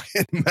thing is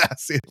fucking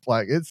massive.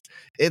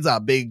 It's a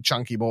big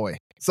chunky boy.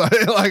 So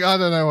I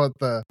don't know what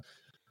the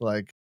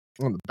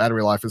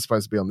battery life is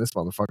supposed to be on this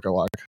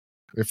motherfucker.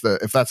 If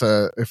that's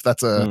a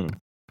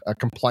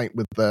complaint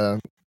with the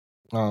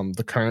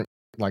current,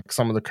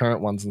 some of the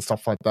current ones and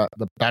stuff like that,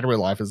 the battery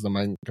life is the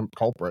main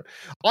culprit.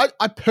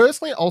 I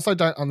personally also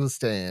don't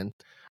understand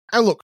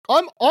And look,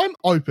 I'm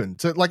open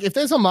to like if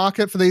there's a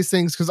market for these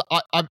things because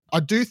I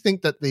do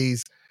think that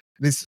this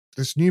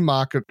new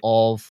market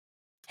of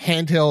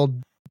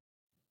handheld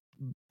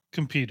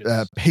computers.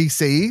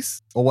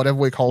 PCs or whatever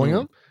we're calling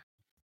them,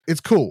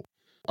 it's cool.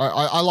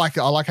 I like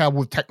it. I like how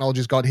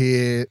technology's got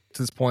here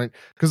to this point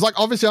because like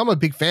obviously I'm a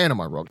big fan of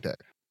my ROG deck.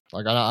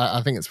 Like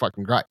I think it's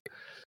fucking great.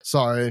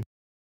 So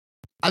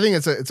I think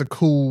it's a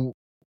cool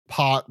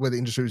part where the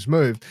industry's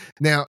moved.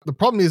 Now the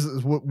problem is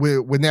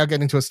we're now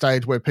getting to a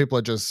stage where people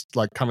are just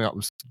like coming up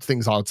with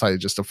things I would say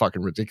just are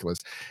fucking ridiculous.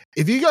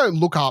 If you go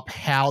look up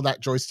how that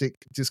joystick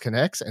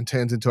disconnects and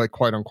turns into a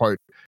quote unquote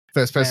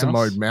first person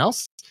mode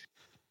mouse,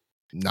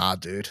 nah,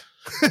 dude.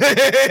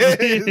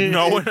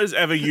 No one has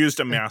ever used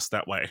a mouse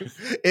that way.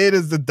 It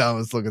is the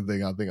dumbest looking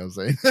thing I think I've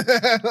seen.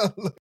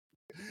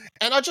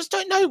 And I just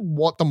don't know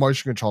what the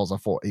motion controls are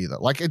for either.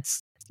 Like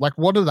it's like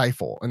what are they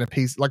for in a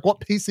PC? Like what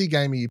PC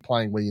game are you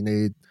playing where you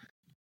need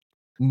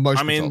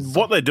motion controls?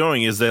 What they're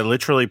doing is they're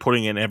literally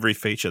putting in every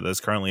feature that's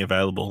currently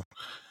available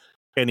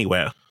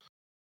anywhere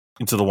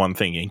into the one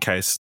thing in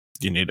case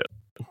you need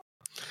it.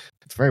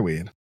 It's very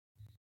weird.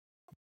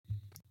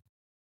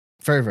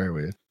 Very, very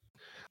weird.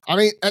 I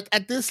mean,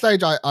 at this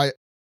stage, I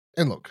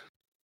and look,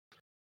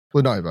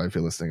 Lenovo, if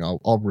you're listening,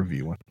 I'll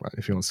review one. Right?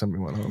 If you want to send me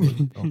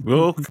one,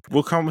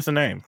 we'll come with a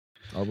name.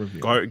 I'll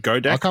review. Go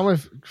deck. I'll come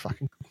with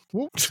fucking.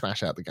 We'll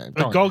smash out the game.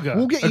 A Goga.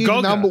 We'll get you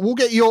the number. We'll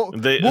get your.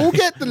 We'll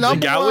get the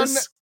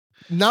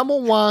number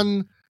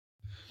one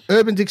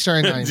Urban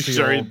Dictionary name for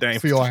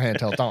your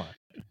handheld. Don't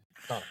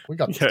worry. We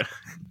got this. Yeah.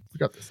 We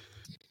got this.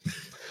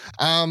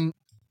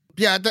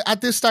 Yeah, at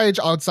this stage,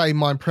 I would say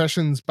my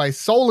impressions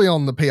based solely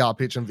on the PR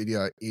pitch and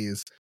video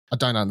is I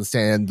don't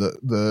understand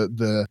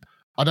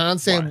I don't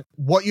understand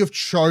what you've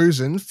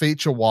chosen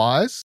feature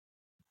wise,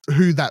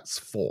 who that's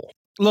for.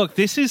 Look,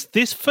 this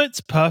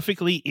fits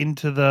perfectly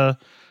into the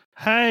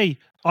hey,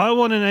 I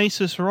want an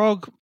Asus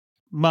ROG,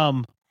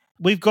 Mum.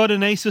 We've got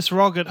an Asus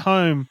ROG at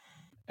home.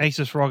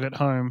 Asus ROG at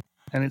home,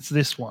 and it's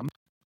this one.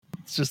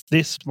 It's just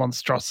this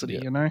monstrosity,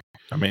 you know?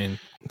 I mean,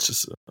 it's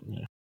just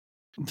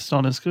it's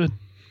not as good.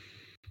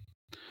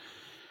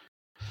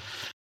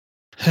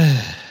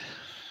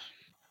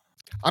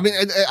 I mean,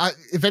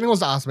 if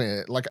anyone's asked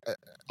me, like,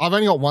 I've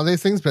only got one of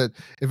these things, but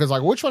if it's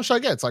like, which one should I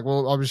get? It's like,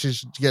 well, obviously, you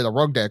should get a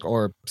ROG deck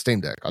or a Steam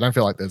Deck. I don't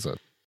feel like there's a.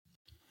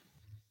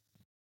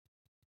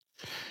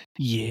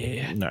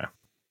 Yeah. No.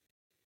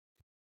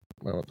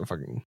 Well, what the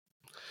fucking.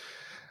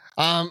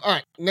 All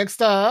right.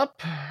 Next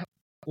up,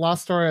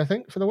 last story, I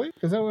think, for the week.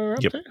 Is that where we're up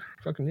to?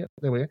 Fucking, yeah.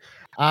 There we go.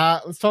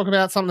 Let's talk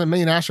about something that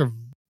me and Ash have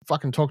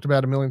fucking talked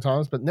about a million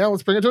times, but now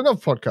let's bring it to another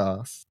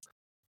podcast.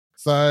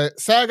 So,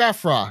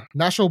 SAG-AFTRA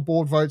National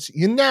Board votes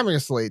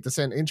unanimously to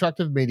send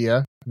interactive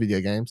media, video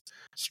games,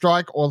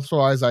 strike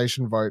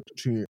authorization vote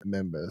to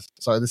members.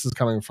 So, this is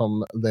coming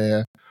from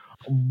their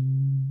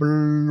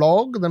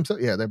blog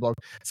themselves. Yeah, their blog.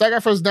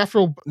 SAG-AFTRA's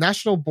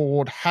National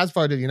Board has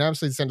voted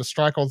unanimously to send a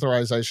strike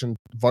authorization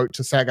vote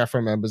to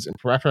SAG-AFTRA members in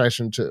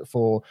preparation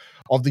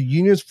of the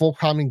union's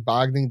forthcoming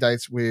bargaining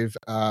dates with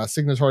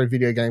signatory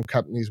video game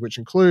companies, which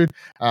include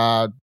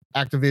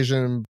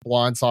Activision,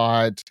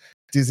 Blindside,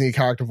 Disney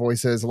Character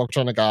Voices,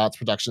 Electronic Arts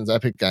Productions,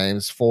 Epic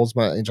Games,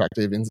 Forsma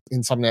Interactive,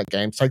 Insomniac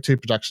Games, Take-Two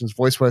Productions,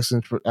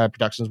 VoiceWorks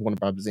Productions, Warner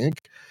Brothers Inc.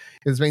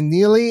 It has been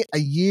nearly a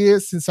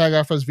year since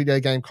SAG-AFTRA's video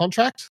game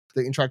contract.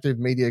 The interactive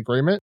media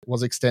agreement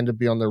was extended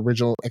beyond the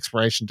original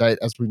expiration date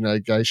as we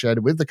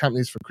negotiated with the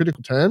companies for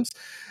critical terms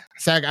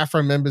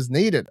SAG-AFTRA members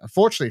needed.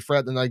 Unfortunately,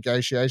 throughout the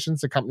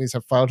negotiations, the companies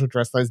have failed to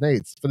address those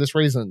needs. For this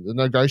reason, the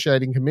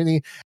negotiating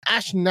committee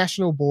at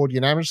National Board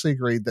unanimously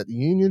agreed that the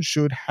union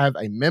should have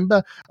a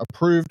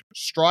member-approved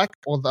strike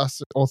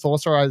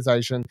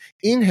authorization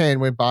in hand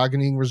when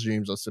bargaining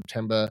resumes on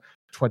September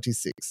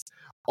 26th.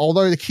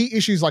 Although the key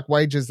issues like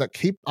wages that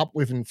keep up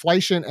with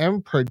inflation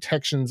and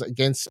protections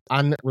against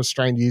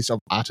unrestrained use of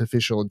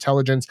artificial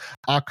intelligence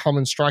are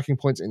common striking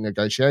points in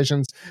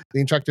negotiations, the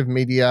interactive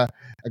media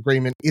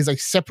agreement is a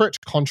separate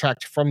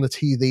contract from the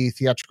TV,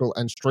 theatrical,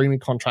 and streaming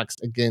contracts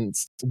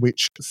against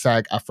which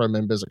SAG-AFTRA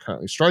members are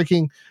currently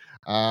striking.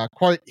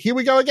 Quote, here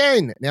we go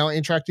again. Now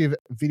interactive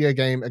video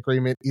game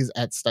agreement is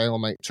at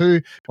stalemate 2.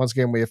 Once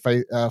again, we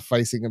are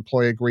facing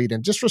employer greed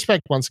and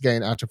disrespect. Once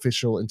again,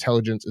 artificial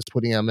intelligence is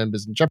putting our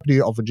members in jeopardy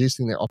of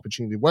reducing their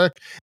opportunity to work.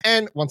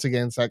 And once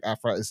again,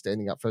 SAG-AFTRA is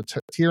standing up for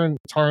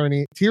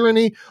tyranny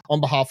on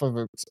behalf of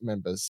its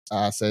members,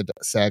 said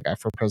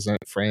SAG-AFTRA President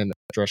Fran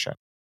Drescher.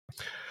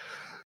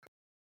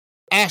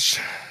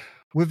 Ash,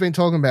 we've been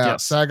talking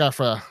about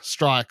SAG-AFTRA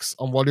strikes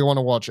on What Do You Want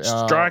to Watch?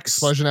 Strikes.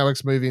 Explosion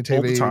Network's movie and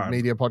TV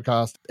media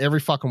podcast every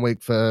fucking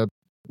week for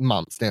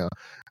months now.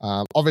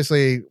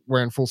 Obviously,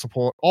 we're in full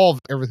support of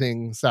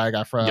everything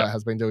SAG-AFTRA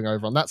has been doing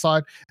over on that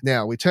side.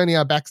 Now, we're turning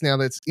our backs now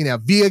that's in our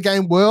video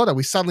game world. Are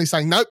we suddenly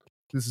saying, nope,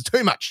 this is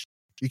too much?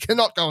 You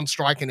cannot go on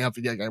strike in our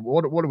video game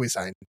world. What are we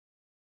saying?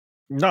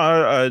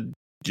 No,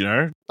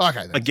 okay.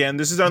 Then. Again,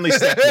 this is only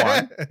step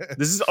one.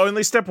 This is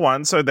only step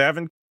one, so they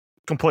haven't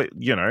complete,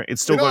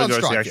 it's still got to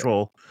go to the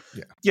actual.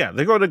 Yeah,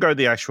 they've got to go to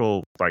the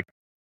actual like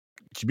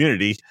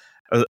community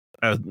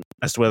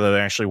as to whether they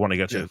actually want to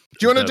get to. Do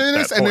you want to do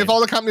this? And if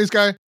all the companies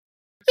go,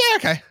 yeah,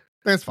 okay,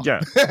 that's fine.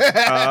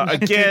 Yeah.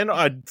 Again,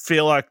 I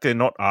feel like they're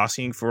not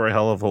asking for a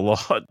hell of a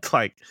lot.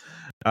 Like,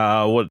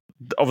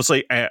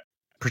 obviously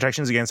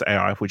protections against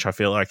AI, which I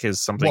feel like is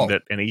something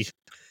that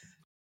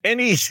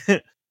any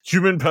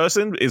human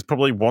person is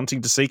probably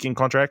wanting to seek in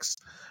contracts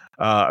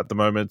at the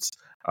moment.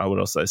 What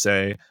else they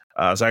say?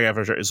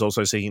 SAG-AFTRA is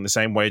also seeking the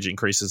same wage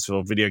increases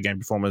for video game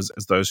performers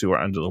as those who are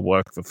under the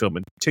work for film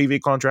and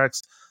TV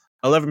contracts.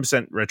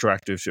 11%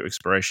 retroactive to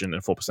expiration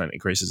and 4%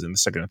 increases in the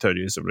second and third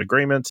years of an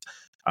agreement.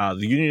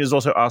 The union is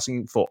also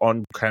asking for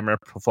on-camera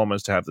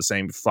performers to have the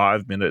same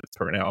 5 minutes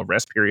per hour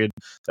rest period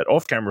that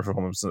off-camera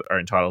performers are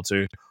entitled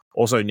to.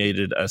 Also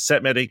needed a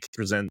set medic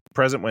present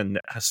when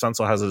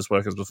stunts or hazardous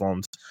work is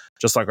performed,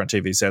 just like on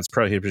TV sets,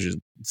 prohibitions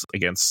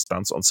against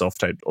stunts on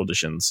self-taped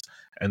auditions,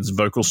 and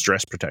vocal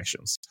stress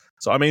protections.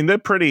 So, I mean, they're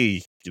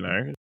pretty,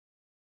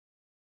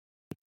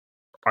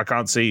 I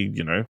can't see,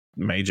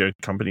 major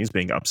companies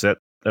being upset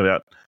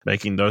about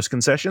making those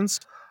concessions.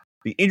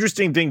 The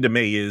interesting thing to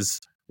me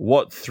is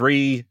what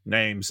 3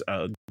 names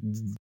are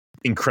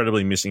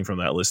incredibly missing from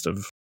that list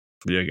of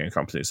video game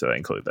companies that they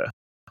include there.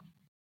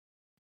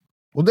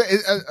 Well,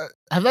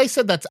 have they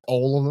said that's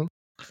all of them?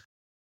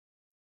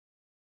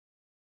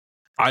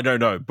 I don't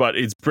know, but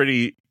it's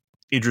pretty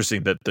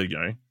interesting that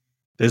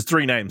there's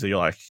 3 names that you're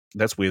like,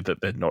 that's weird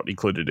that they're not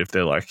included. If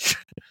they're like,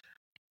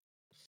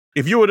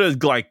 if you were to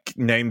like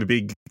name the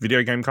big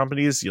video game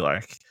companies, you're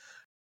like,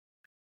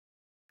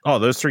 oh,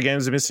 those 3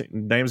 names are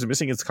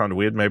missing. It's kind of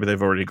weird. Maybe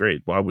they've already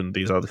agreed. Why wouldn't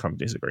these other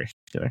companies agree?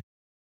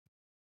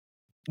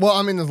 Well,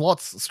 I mean, there's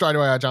lots straight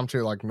away. I jump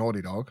to like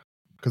Naughty Dog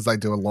because they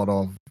do a lot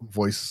of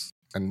voice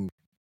and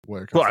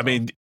work. Well, I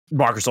mean,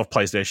 Microsoft,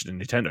 PlayStation, and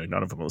Nintendo.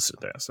 None of them are listed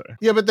there. So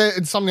yeah, but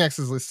Insomniacs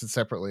is listed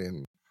separately,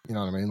 and you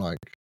know what I mean. Like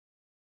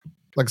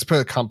it's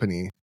per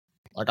company.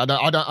 Like I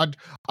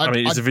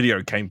mean, it's a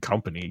video game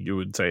company. You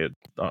would say it.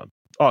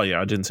 Oh yeah,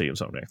 I didn't see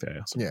Insomniac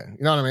there. So. Yeah,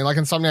 you know what I mean. Like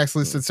Insomniac's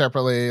listed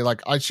separately.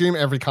 Like I assume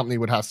every company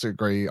would have to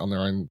agree on their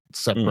own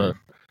separate,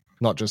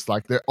 not just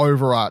like the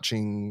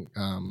overarching.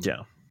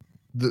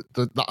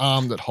 The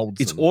arm that holds.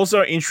 It's them.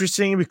 also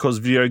interesting because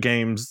video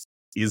games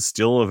is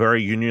still a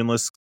very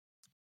unionless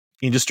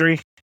industry.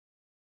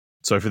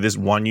 So for this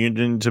one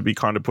union to be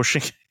kind of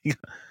pushing,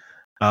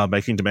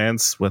 making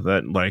demands, whether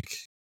that like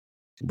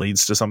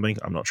leads to something,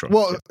 I'm not sure.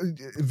 Well,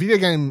 video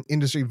game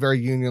industry very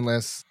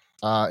unionless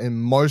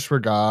in most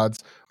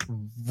regards.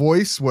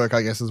 Voice work,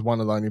 I guess, is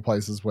one of the only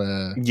places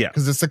where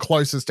because it's the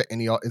closest to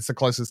it's the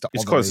closest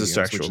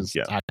to actual, which is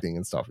acting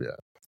and stuff. Yeah.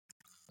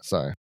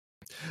 So,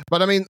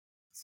 but I mean,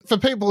 for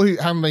people who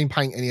haven't been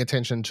paying any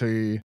attention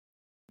to,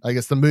 I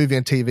guess, the movie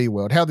and TV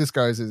world, how this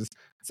goes is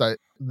so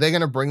they're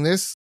going to bring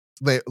this.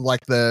 The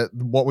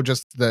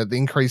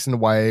increase in the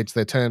wage,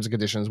 their terms and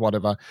conditions,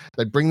 whatever.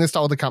 They bring this to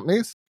other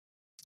companies.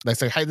 They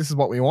say, "Hey, this is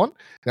what we want."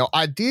 Now,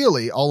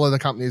 ideally, all of the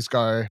companies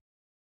go,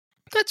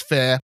 "That's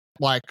fair."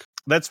 Like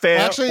that's fair,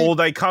 actually, or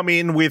they come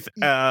in with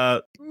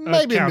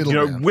maybe a middle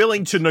ground.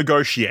 Willing to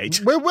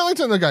negotiate. We're willing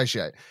to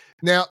negotiate.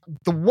 Now,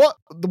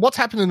 what's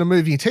happened in the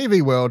movie and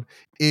TV world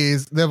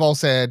is they've all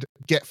said,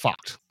 "Get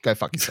fucked, go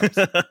fuck yourselves."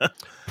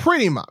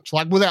 Pretty much,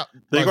 like without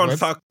they're going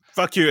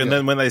fuck you, and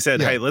then when they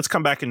said, "Hey, let's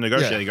come back and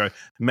negotiate," you go,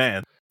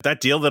 "Man,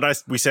 that deal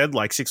that we said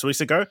like 6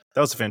 weeks ago,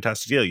 that was a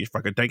fantastic deal. You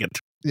fucking take it."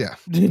 Yeah,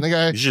 and they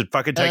go, "You should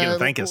fucking take it and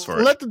thank us for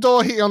it." Let the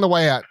door hit you on the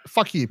way out.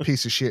 Fuck you,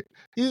 piece of shit.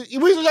 We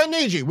don't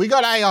need you. We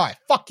got AI.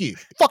 Fuck you,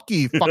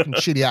 fucking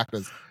shitty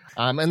actors.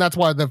 And that's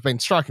why they've been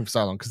striking for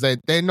so long because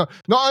they're not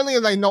only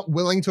are they not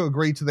willing to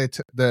agree to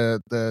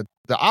the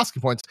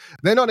asking points,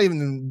 they're not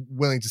even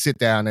willing to sit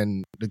down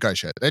and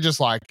negotiate. They're just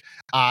like,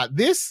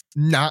 this,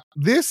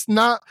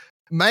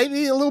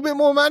 maybe a little bit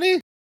more money.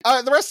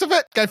 The rest of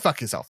it, go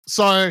fuck yourself.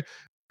 So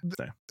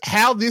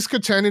how this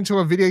could turn into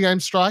a video game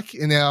strike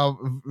in our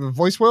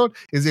voice world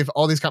is if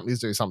all these companies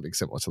do something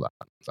similar to that.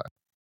 So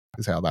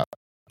is how that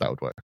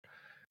would work.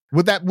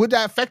 Would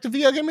that affect the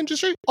video game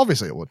industry?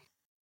 Obviously it would.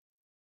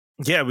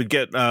 Yeah, we'd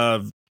get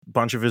a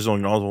bunch of visual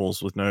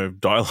novels with no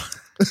dialogue.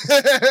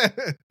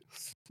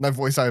 No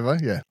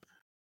voiceover, yeah.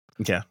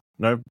 Yeah.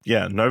 No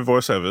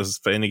voiceovers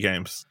for any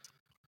games.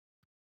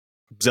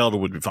 Zelda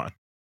would be fine.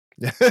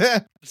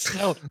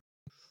 Zelda.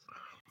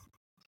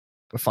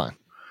 We're fine.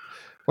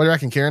 What do you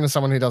reckon, Kieran? As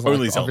someone who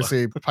doesn't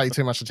obviously pay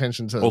too much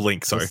attention to or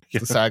Link, sorry.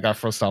 The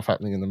SAG-AFTRA stuff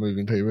happening in the movie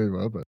and TV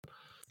world, but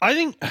I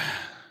think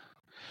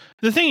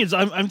the thing is,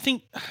 I'm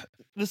think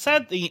the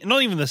sad thing,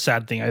 not even the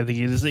sad thing, I think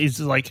is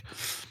like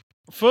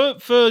for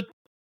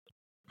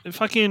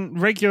fucking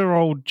regular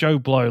old Joe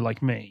Blow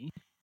like me,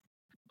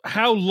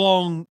 how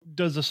long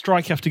does a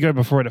strike have to go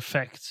before it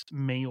affects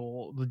me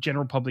or the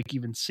general public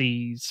even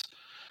sees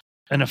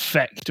an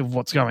effect of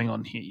what's going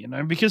on here, you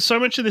know? Because so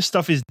much of this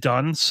stuff is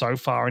done so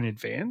far in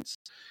advance.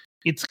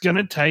 It's going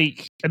to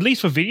take, at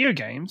least for video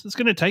games, it's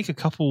going to take a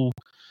couple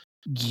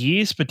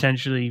years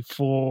potentially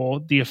for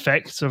the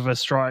effects of a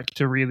strike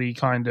to really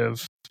kind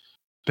of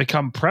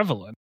become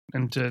prevalent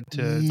and to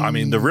I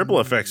mean, the ripple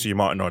effects you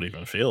might not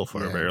even feel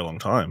for a very long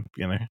time,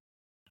 you know?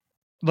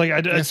 Like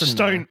I just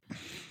don't.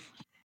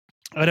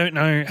 I don't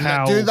know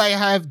how. Do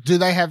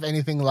they have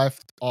anything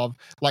left of,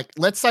 like,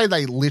 let's say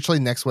they literally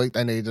next week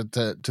they needed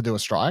to do a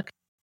strike.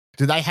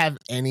 Do they have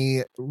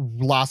any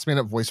last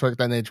minute voice work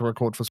they need to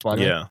record for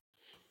Spider-Man? Yeah.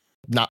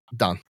 Nah,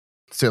 done.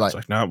 It's too late. It's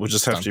like, no, we'll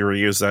just have to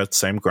reuse that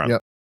same grunt.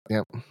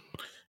 Yep.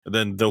 And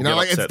then they'll get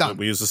upset that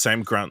we use the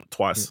same grunt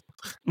twice.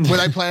 Were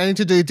they planning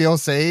to do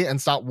DLC and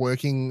start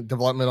working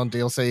development on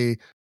DLC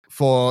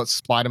for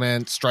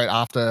Spider-Man straight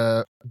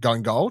after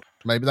going gold?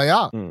 Maybe they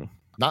are.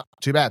 Nah,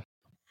 too bad.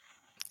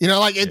 You know,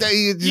 like, that's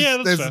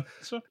fair.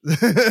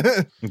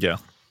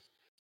 Yeah.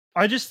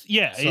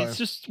 It's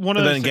just one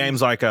of those things.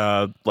 Games like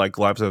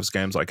live service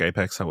games like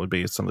Apex, that would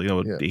be something that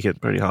would be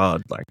hit pretty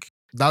hard. Like,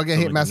 they'll get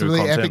hit massively.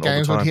 Epic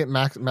Games would hit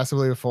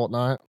massively with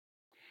Fortnite.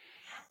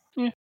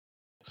 Yeah.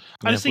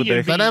 I just think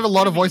they don't have a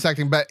lot of voice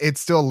acting, but it's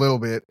still a little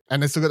bit,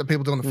 and they still got the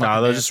people doing the fucking.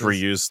 No, they just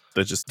reuse.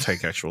 They just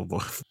take actual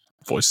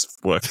voice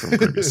work from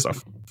previous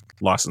stuff,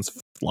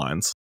 licensed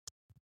lines.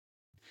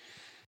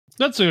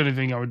 That's the only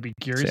thing I would be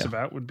curious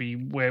about. Would be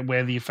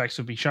where the effects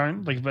would be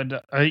shown. Like,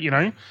 but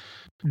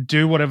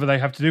do whatever they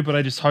have to do. But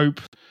I just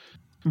hope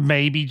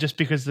maybe just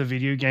because the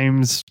video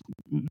games,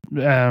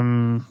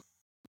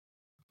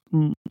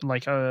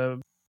 like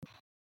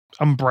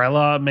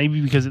umbrella,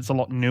 maybe because it's a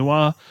lot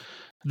newer,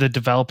 the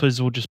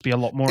developers will just be a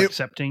lot more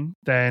accepting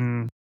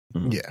than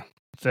it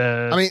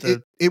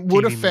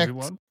would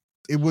affect.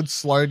 It would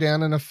slow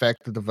down and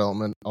affect the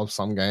development of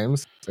some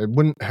games. It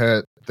wouldn't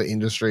hurt the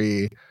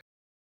industry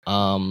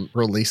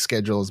release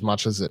schedule as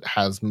much as it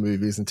has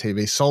movies and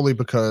TV, solely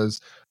because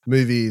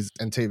movies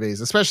and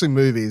TVs, especially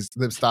movies,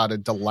 they've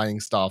started delaying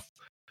stuff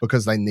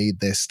because they need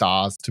their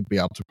stars to be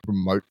able to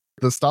promote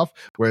the stuff,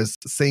 whereas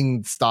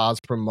seeing stars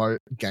promote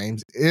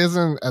games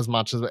isn't as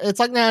much as it's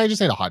like, you just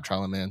need a hype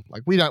trailer, man.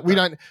 Like we don't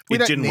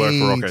didn't work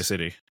for Rocco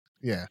City.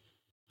 Yeah.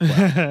 Wow.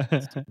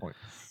 That's a good point.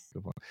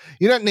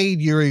 You don't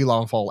need Yuri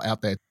Lowenthal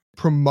out there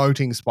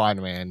promoting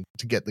Spider-Man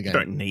to get the game. You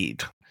don't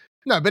need.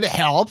 No, but it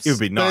helps. It would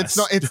be nice.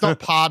 But it's not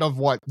part of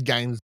what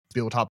games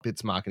built up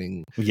its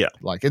marketing. Yeah.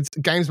 Like, it's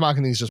games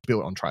marketing is just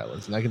built on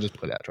trailers, and they can just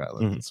put out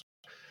trailers.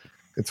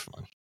 It's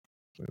fine.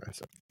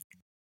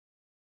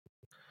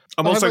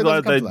 I'm also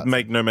glad they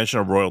make no mention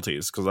of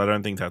royalties, because I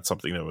don't think that's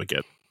something that would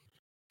get.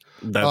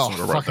 That's not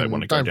a road they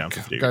want to go down.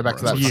 Go back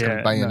to that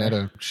fucking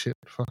Bayonetta shit.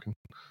 Fucking.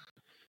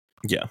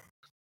 Yeah.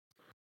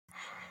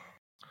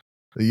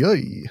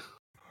 Yay.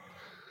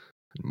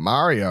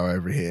 Mario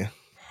over here.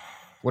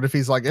 What if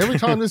he's like, every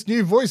time this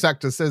new voice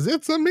actor says,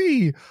 it's a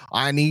me,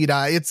 I need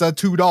it's a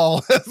 $2.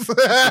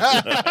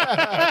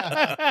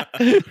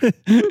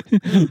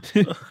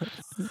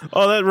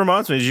 Oh, that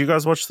reminds me. Did you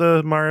guys watch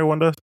the Mario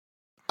Wonder?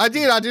 I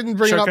did. I didn't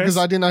bring Showcase? it up because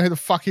I didn't know who the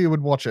fuck he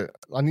would watch it.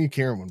 I knew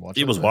Kieran would watch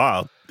it. It was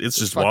wild. It's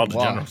just wild in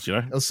general, you know?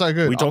 It was so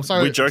good. We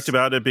joked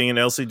about it being an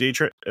LCD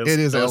trip. It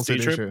is an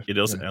LCD trip. It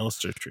is an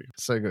LCD trip.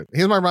 So good.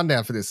 Here's my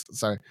rundown for this.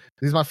 So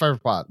this is my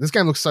favorite part. This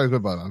game looks so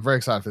good, by the way. I'm very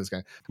excited for this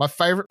game. My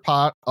favorite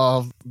part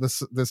of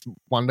this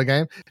Wonder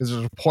game is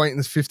there's a point in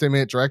this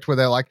 15-minute direct where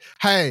they're like,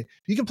 hey,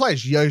 you can play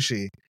as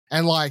Yoshi.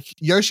 And like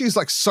Yoshi is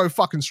like so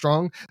fucking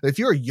strong that if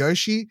you're a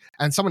Yoshi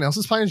and someone else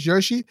is playing as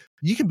Yoshi,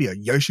 you can be a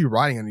Yoshi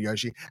riding on a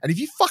Yoshi. And if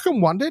you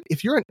fucking wondered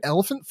if you're an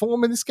elephant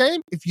form in this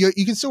game, if you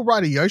can still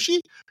ride a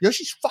Yoshi,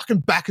 Yoshi's fucking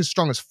back as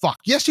strong as fuck.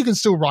 Yes, you can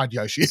still ride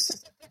Yoshi.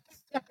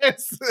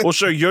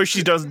 Also,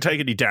 Yoshi doesn't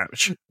take any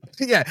damage.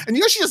 Yeah, and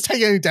Yoshi doesn't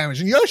take any damage,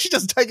 and Yoshi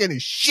doesn't take any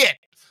shit.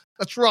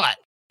 That's right.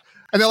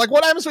 And they're like,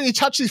 what happens when you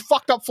touch these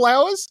fucked up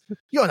flowers?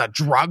 You're on a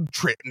drug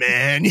trip,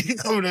 man. You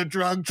go on a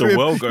drug trip. The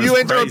world goes you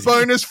enter crazy. a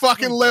bonus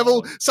fucking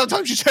level.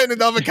 Sometimes you turn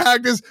into other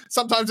characters.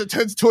 Sometimes it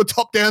turns to a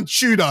top-down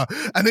shooter.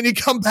 And then you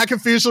come back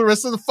and finish the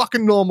rest of the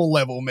fucking normal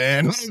level,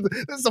 man. That's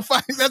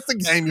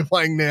the game you're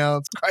playing now.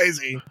 It's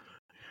crazy.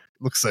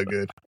 Looks so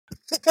good.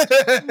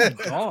 Oh my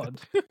God.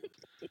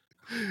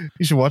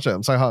 You should watch it.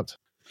 I'm so hyped.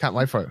 Can't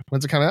wait for it.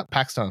 When's it come out?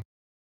 PAX time.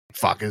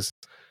 Fuckers.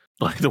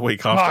 Like the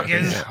week after.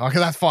 Yeah. Okay,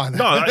 that's fine.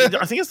 No, I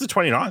think it's the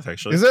 29th,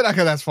 actually. Is it?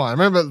 Okay, that's fine. I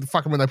remember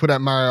fucking when they put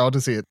out Mario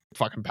Odyssey at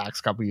fucking PAX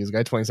a couple of years ago,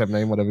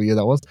 2017, whatever year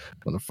that was.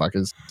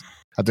 Motherfuckers.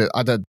 I did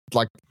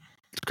like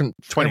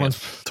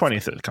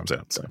 20th it comes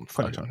out. So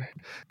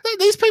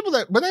these people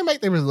that when they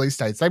make their release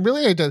dates, they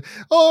really need to.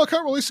 Oh, I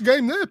can't release a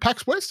game there.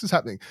 PAX West is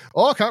happening.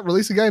 Oh, I can't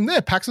release a game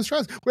there. PAX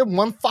Australia. We have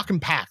one fucking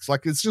PAX.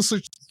 Like it's just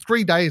like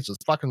 3 days.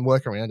 Just fucking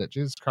work around it.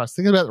 Jesus Christ.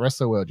 Think about the rest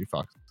of the world, you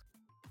fuck.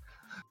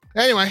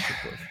 Anyway,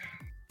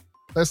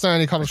 there's no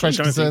any comments. I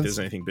don't think there's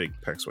anything big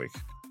PAX week.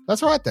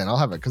 That's all right then. I'll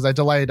have it because they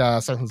delayed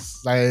Assassin's.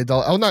 They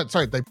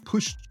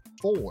pushed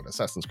forward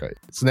Assassin's Creed.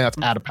 So now it's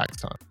out of PAX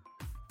time.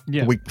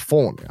 Yeah. A week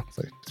before now,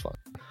 so it's fine.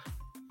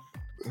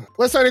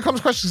 Let's know any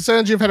comments, questions,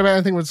 concerns you've had about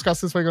anything we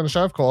discussed this week on the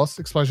show, of course.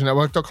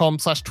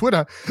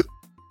 ExplosionNetwork.com/Twitter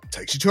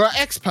takes you to our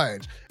X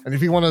page. And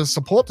if you want to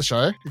support the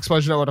show,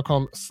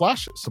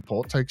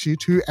 ExplosionNetwork.com/support takes you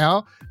to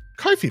our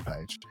Ko-fi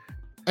page.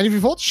 And if you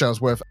thought the show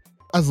is worth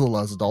as little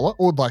as $1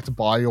 or would like to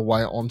buy your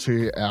way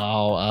onto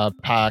our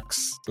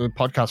PAX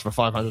podcast for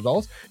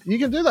 $500, you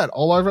can do that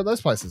all over at those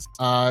places.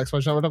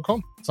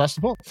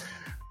 ExplosionNetwork.com/support.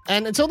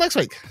 And until next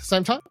week,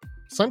 same time,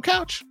 same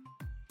couch.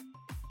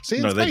 See,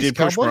 No, it's they based, did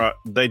push. cowboy.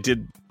 They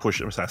did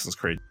push Assassin's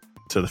Creed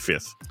to the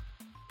 5th.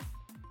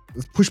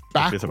 It's pushed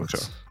 5th of backwards.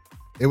 October.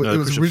 It No, they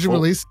was pushed it originally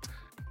forward. released.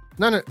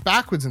 No,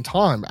 backwards in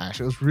time. Ash,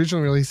 it was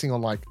originally releasing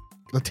on like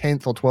the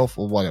 10th or 12th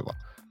or whatever.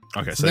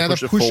 Okay, So so they now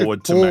pushed they it push forward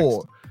it to next.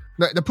 forward.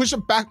 No, they push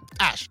it back.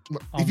 Ash,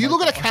 look, Oh if you my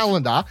look at a God.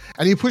 calendar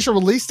and you push a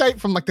release date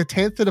from like the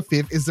 10th to the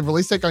 5th, is the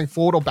release date going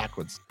forward or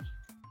backwards?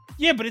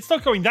 Yeah, but it's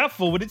not going that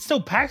forward. It's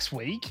still PAX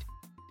week.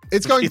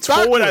 It's going It's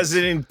backwards. forward as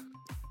in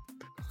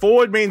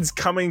forward means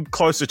coming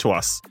closer to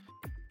us.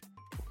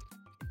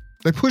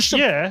 They pushed it.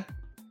 Yeah.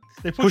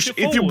 They Push push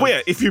it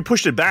forward. if you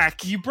pushed it back,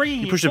 You're bringing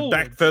you it push it forward.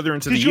 back further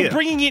into the Because year. you're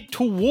bringing it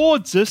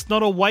towards us,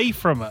 not away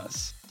from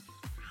us.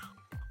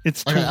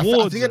 It's Okay, I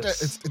towards think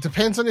us. it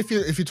depends on if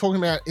you're talking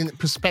about in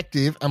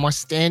perspective. Am I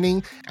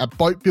standing at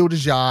Boat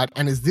Builder's Yard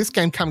and is this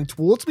game coming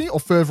towards me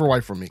or further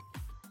away from me?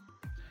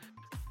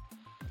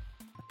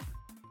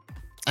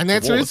 And the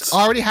answer is, Towards.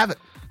 I already have it.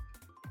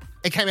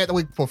 It came out the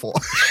week before.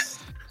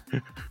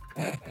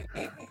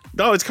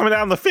 No, it's coming out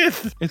on the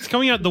 5th. It's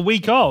coming out the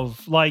week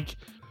of, like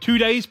 2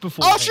 days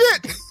before. Oh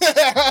shit!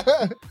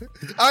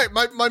 All right,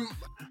 my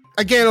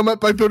again, I'm at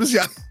Boat Builder's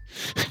Yard.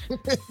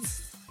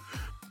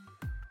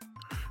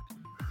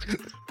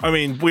 I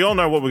mean, we all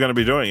know what we're going to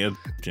be doing at,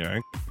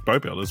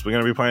 Boat Builders. We're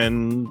going to be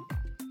playing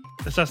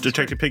Assassin's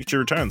Detective Pikachu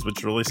Returns,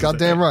 which releases.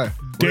 Goddamn right.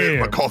 Damn.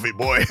 My coffee,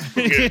 boy.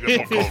 Get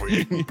my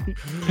coffee.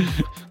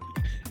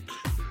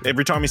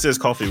 Every time he says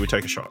coffee, we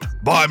take a shot.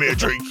 Buy me a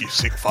drink, you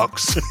sick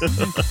fucks.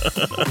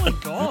 Oh my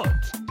god.